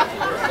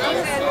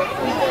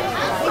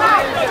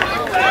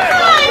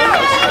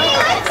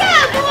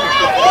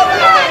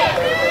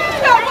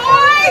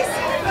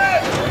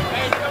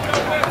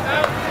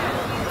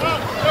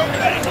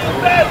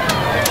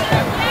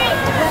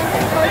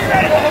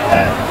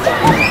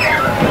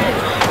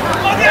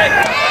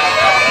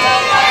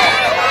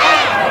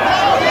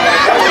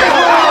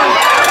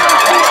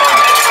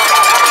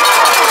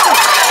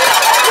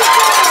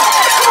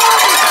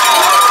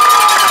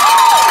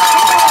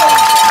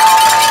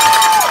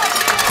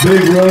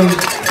 Big run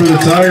for the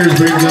Tigers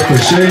brings up a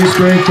Shady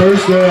Spring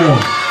first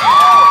down.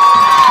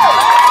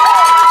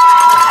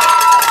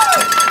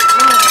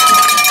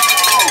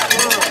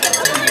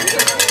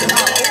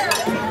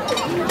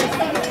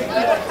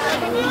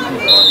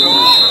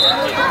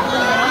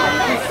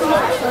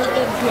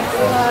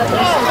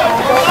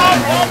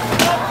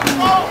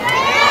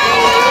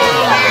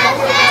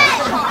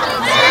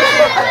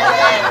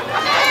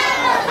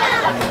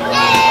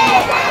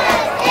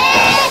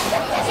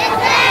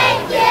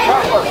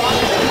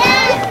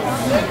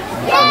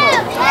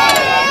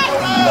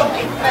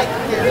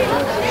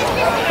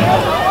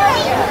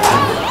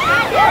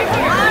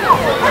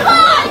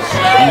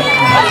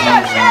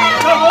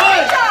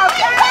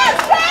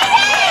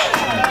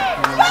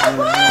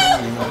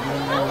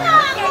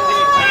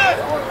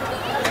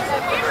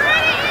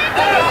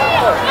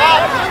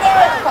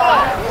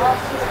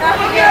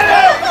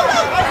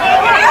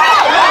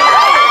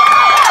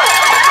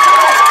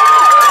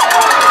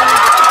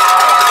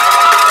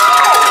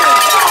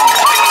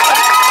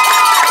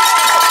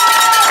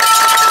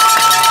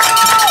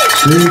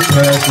 Screen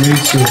pass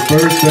leads to a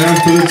first down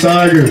for the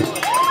Tigers.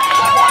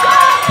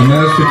 And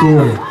that's the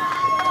quarter.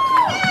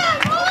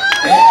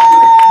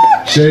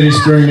 Shady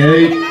Spring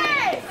 8,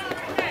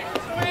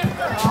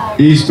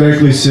 East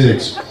Beckley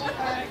 6.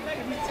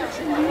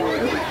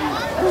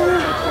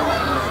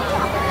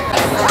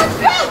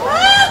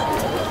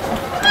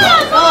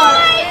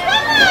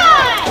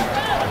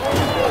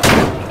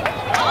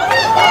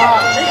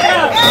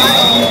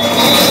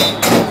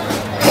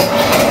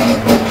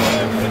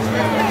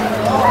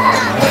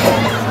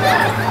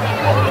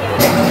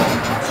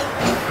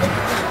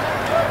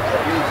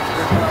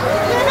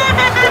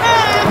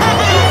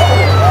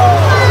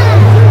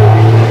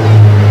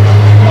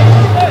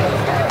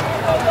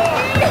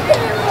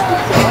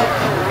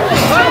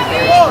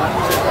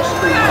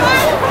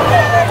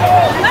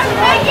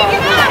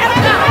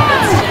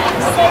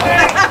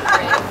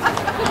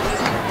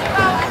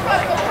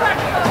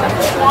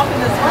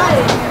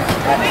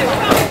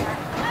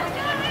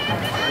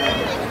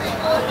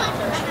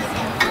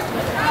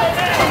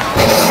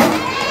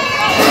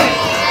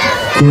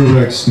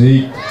 Quarterback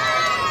sneak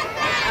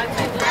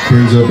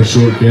brings up a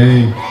short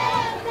gain.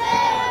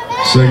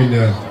 Second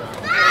down.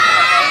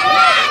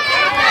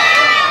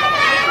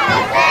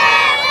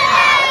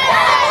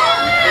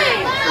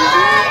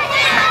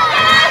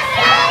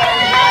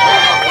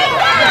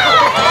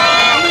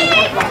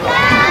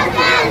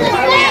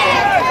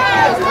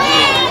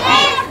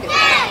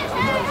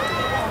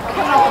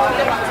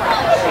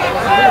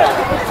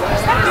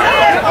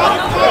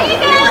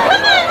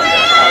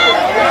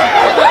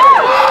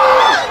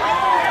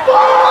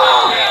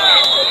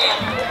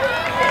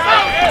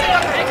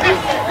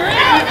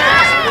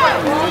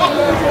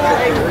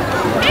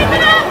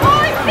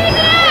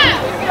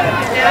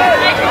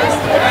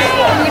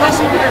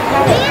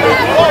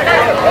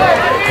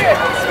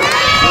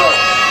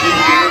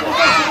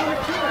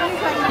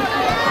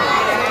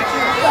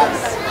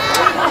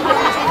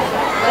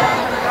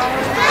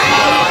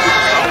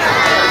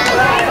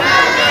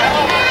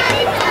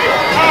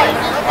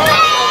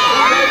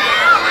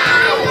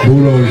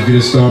 Bulldogs get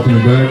a stop in the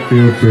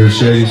backfield for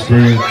Shady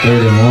Spring,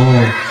 3rd and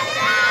long.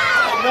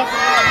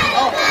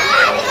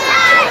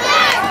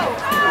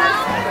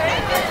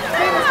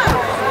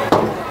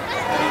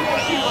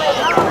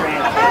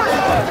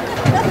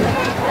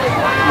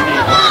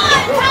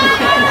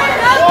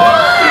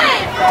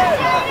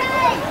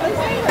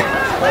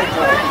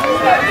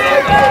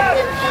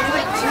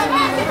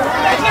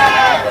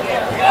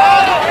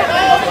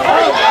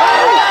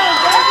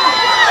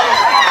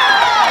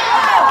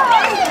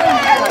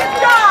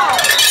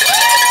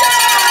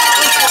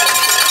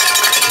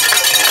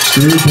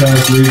 Screen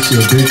pass leads to a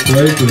big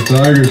play for the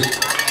Tigers.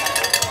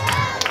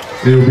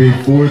 It'll be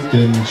 4th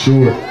and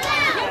short.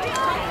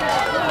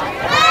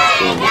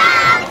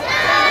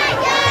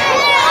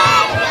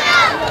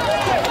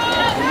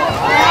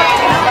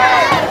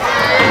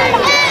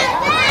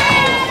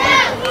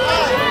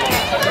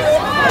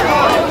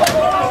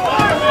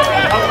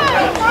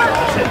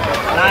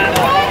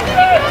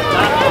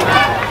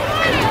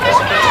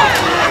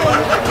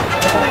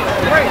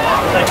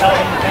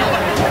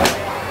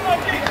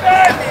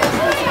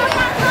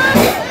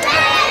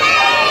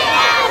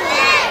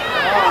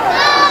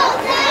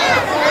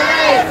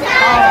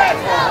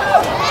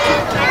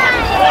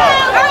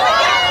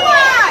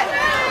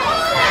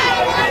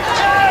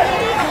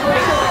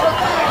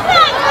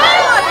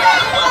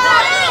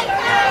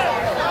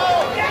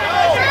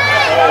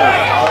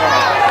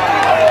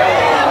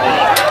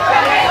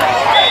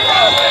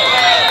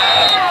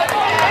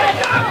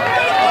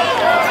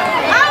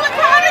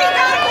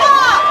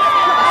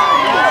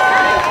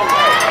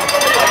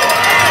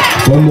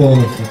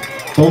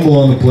 Fumble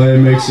on the play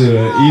makes it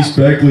an East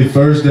Beckley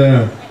first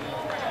down.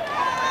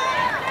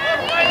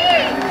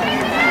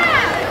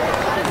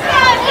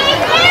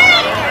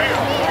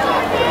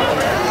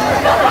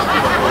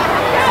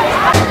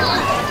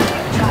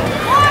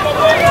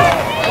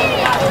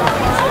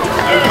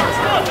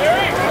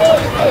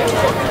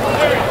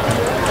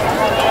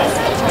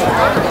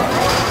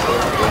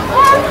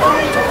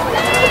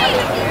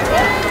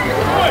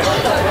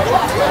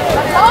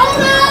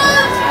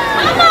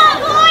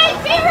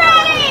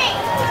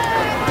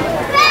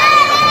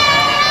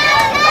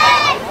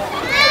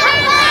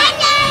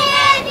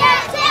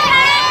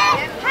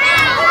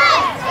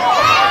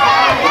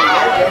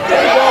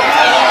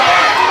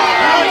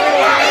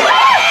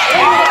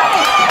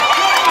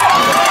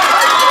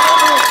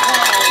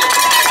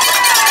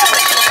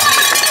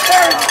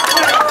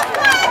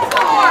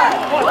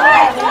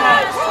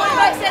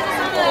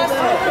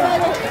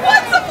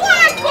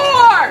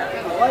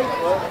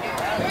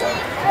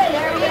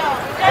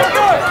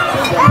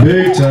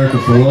 Big tackle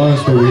for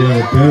loss, but we have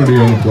a penalty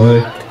on the play.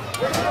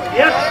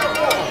 Yep.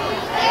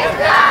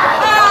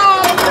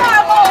 Oh,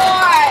 come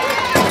on!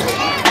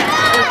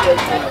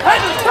 Hey,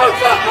 two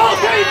football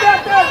teams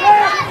back there,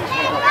 man!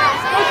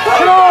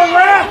 Come on,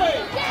 ref!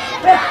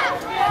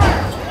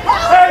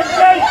 Hey,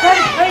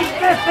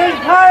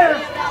 15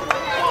 players!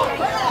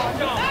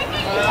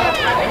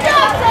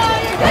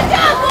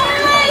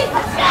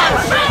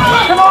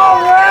 Come on,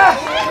 ref!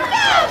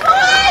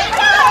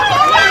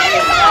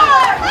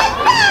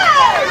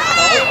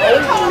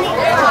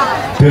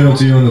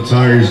 Penalty on the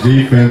Tigers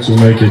defense will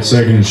make it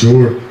 2nd and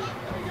short.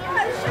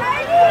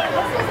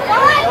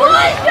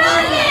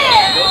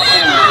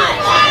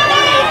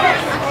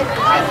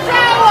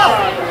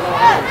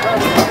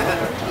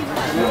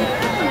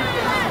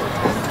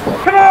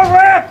 Come on,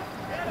 ref!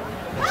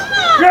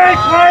 You ain't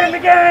playing the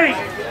game!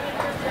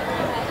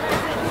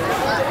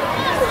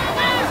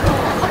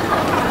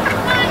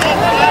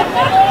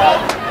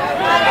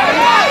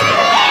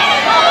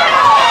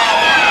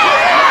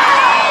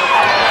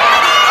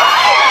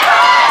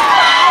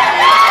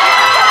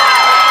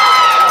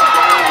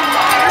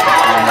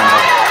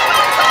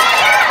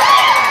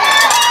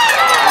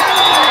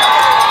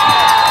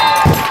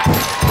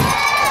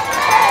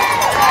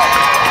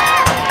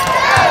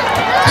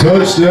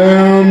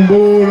 Touchdown,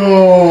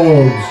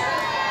 Bulldogs!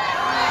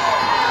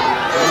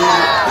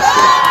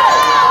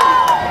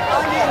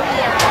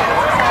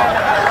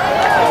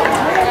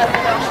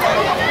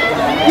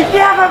 You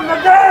give him the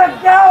damn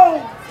goal!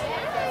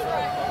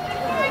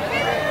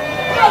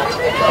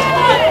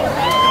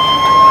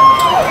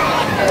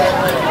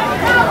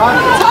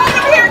 Turn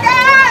up here,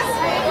 guys!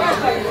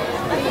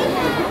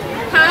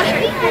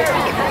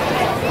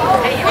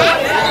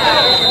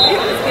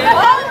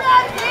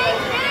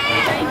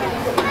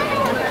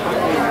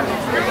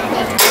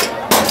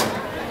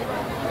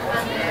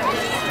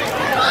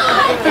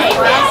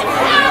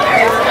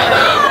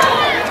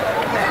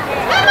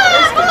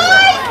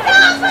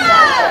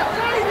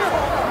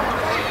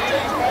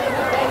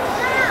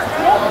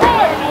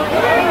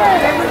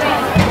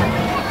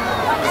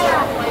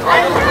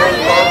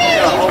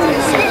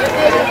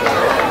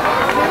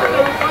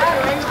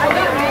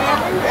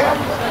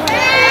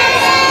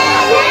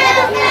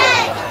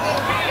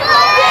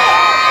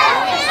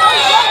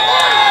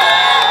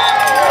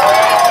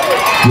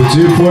 The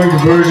 2-point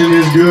conversion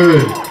is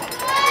good,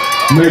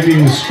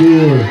 making the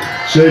score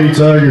Shady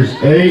Tigers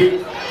 8,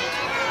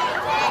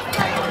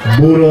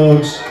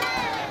 Bulldogs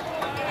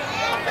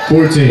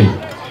 14.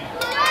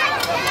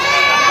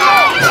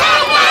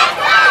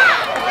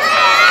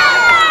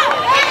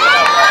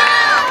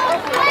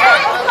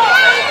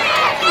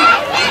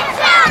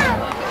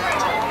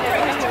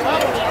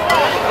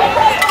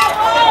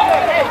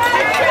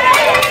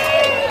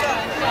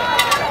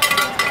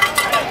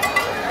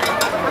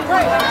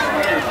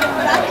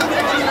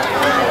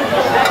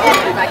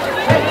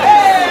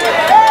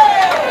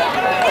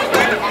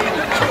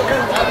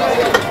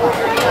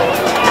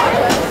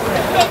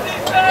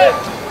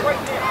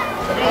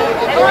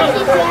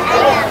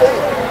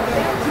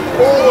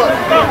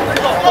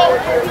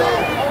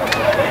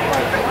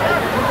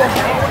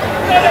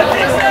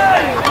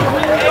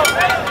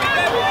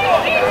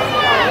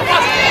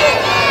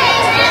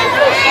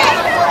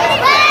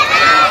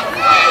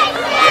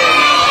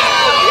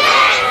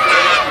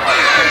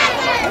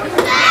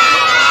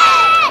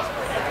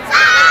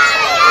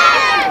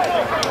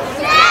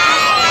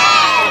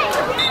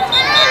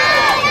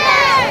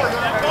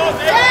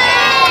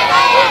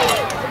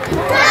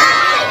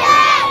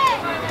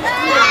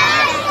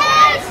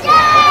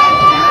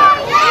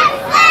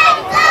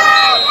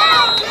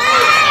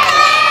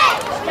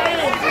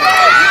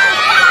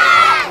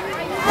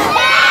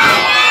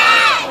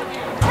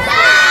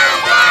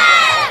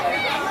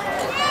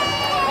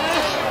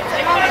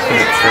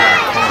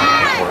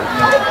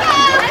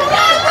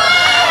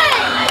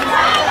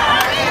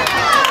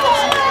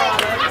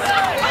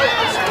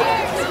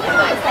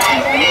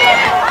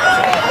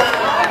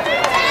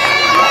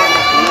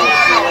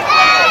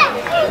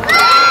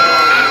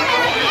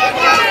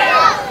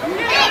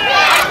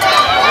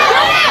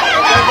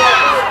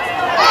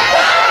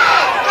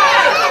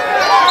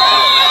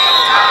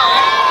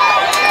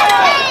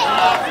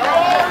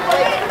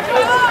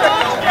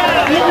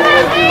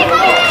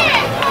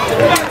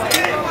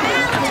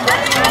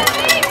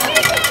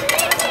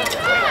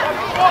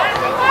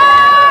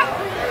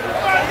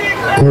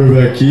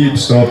 Quarterback keep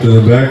stopped in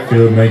the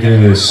backfield, making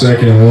it a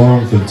 2nd and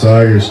long for the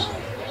Tigers.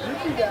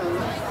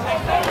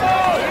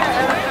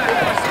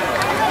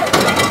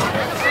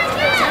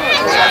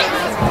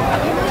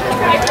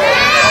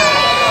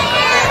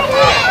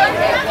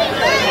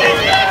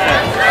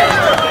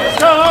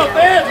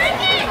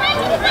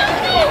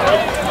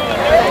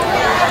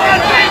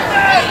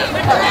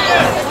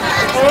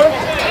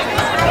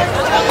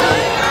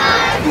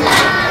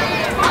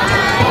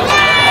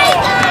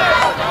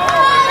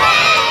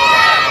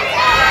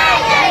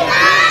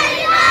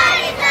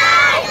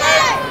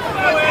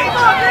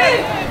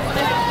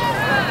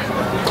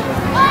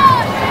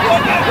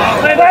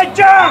 Great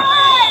job!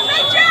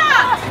 Good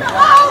job!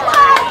 Oh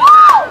my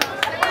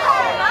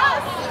God!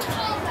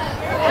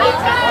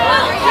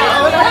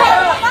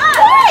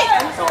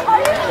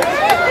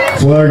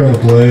 Flag on the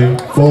play.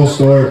 False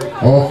start.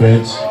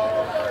 Offense.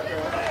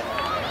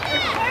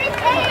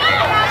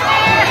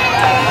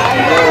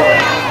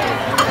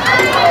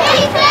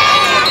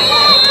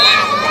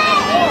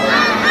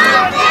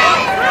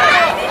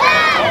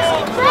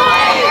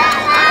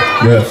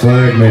 That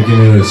flag making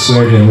it a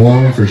 2nd and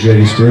 1 for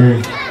Shady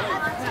Spring.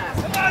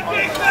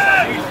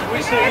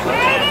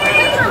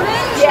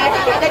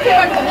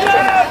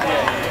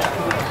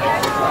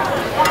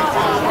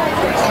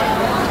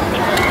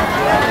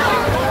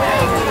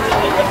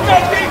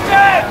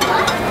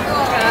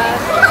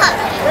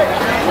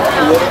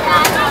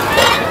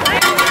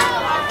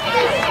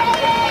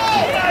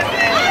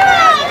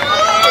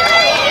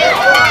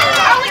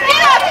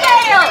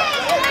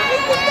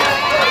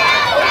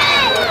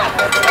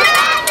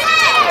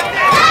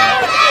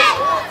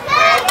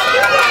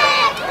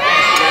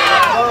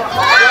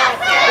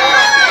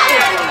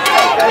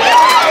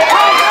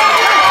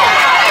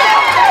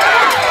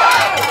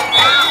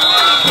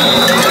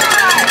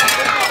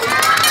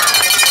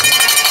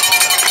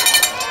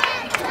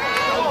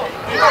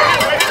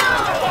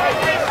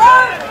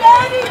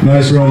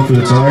 Nice run for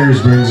the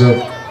Tigers, brings up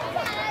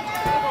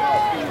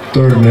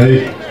 3rd and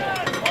 8.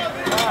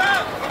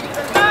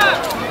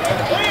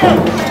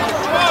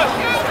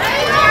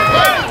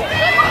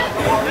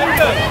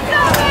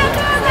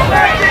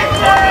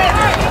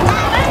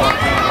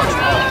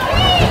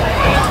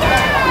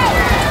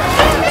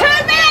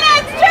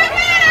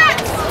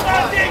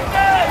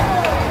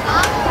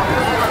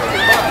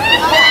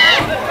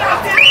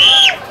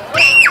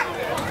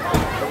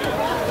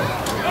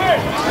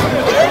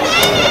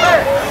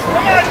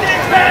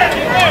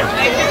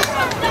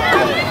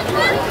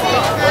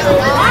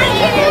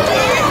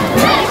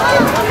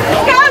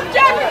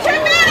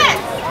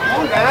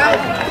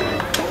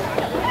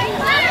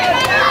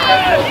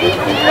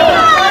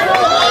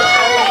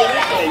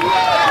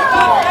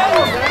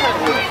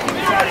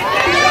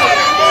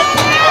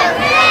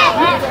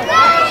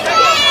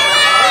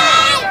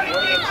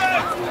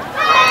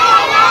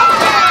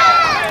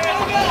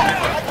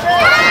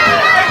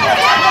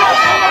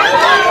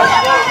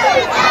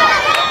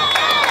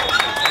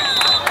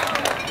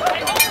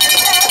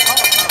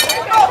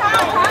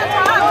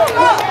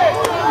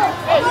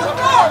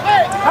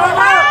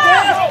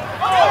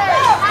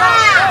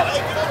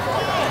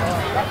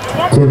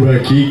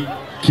 Quarterback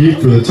keep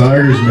for the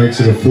Tigers makes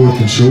it a 4th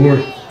and short.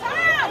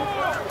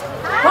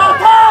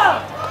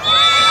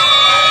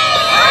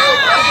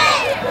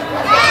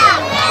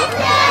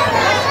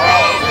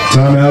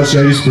 Timeout,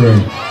 Shady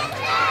Spring.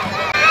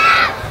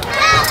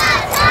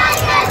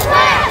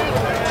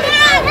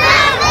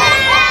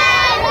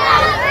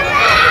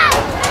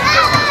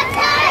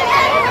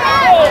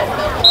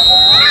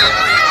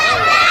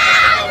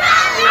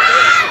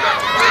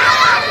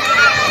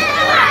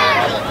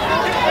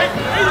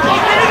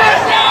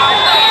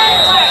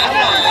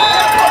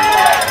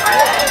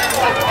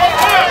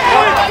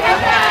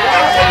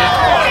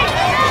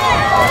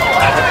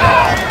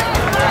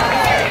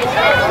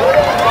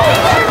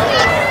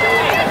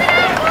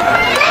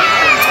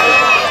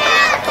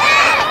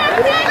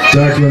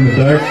 Tackle in the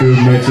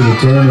backfield makes it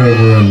a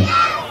turnover, and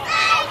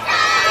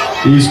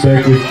East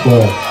Beckley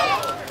ball.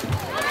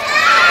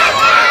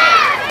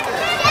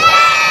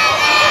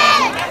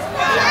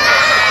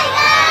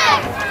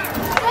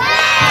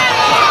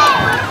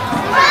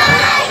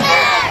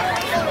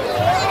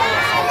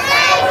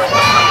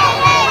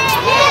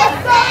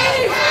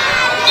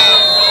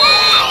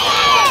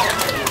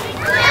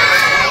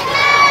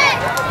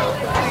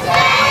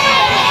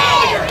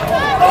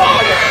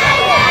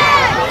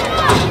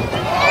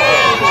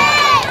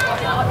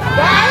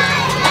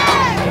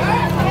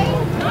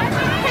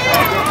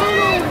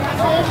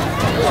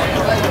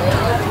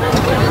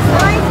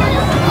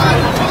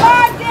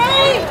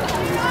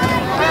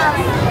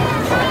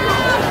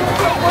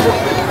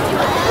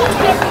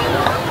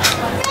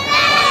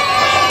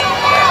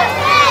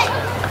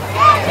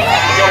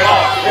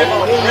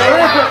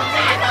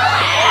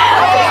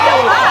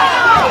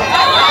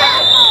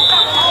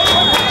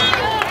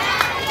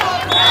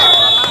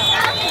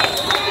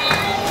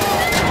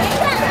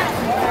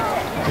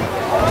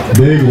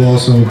 Big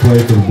loss on the play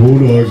for the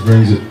Bulldogs,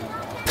 brings it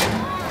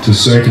to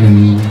 2nd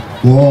and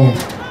long.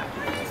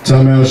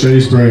 Timeout, Shady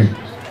Spring.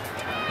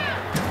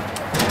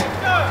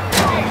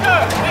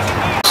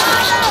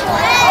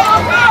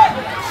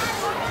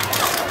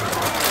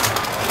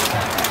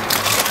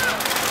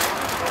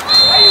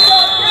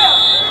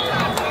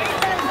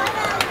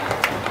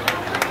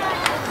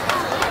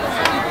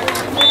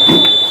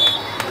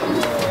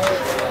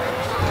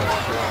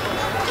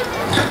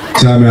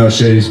 Timeout,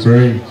 Shady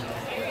Spring.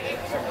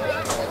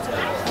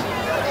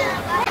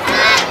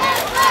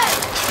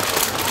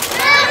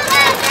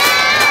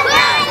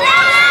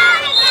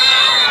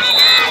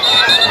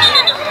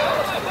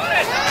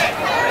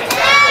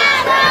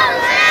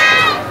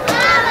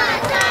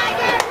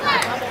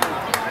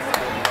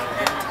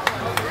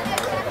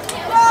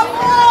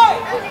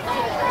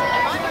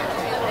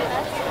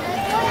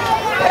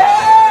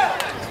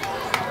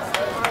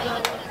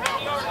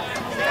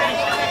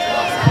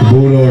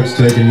 Bulldogs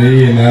take a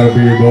knee, and that'll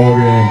be your ball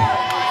game.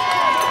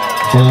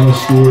 Final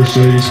score,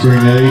 Shady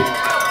Spring 8,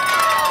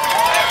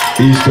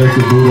 East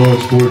Beckley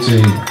Bulldogs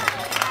 14.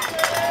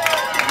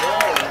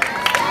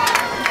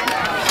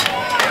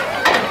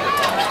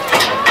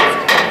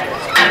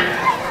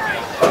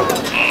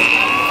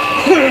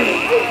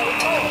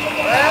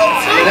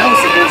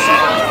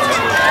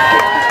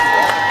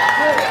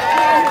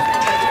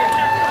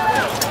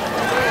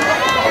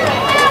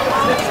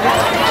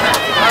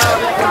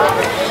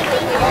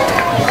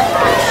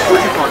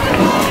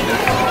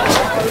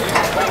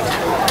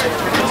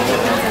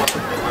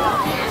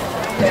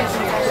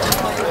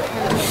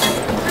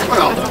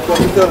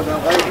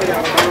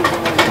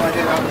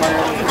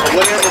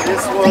 Whatever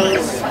this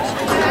was.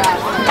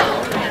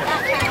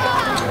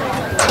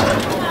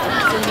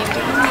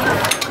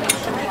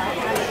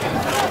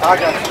 I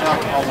got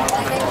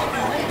it.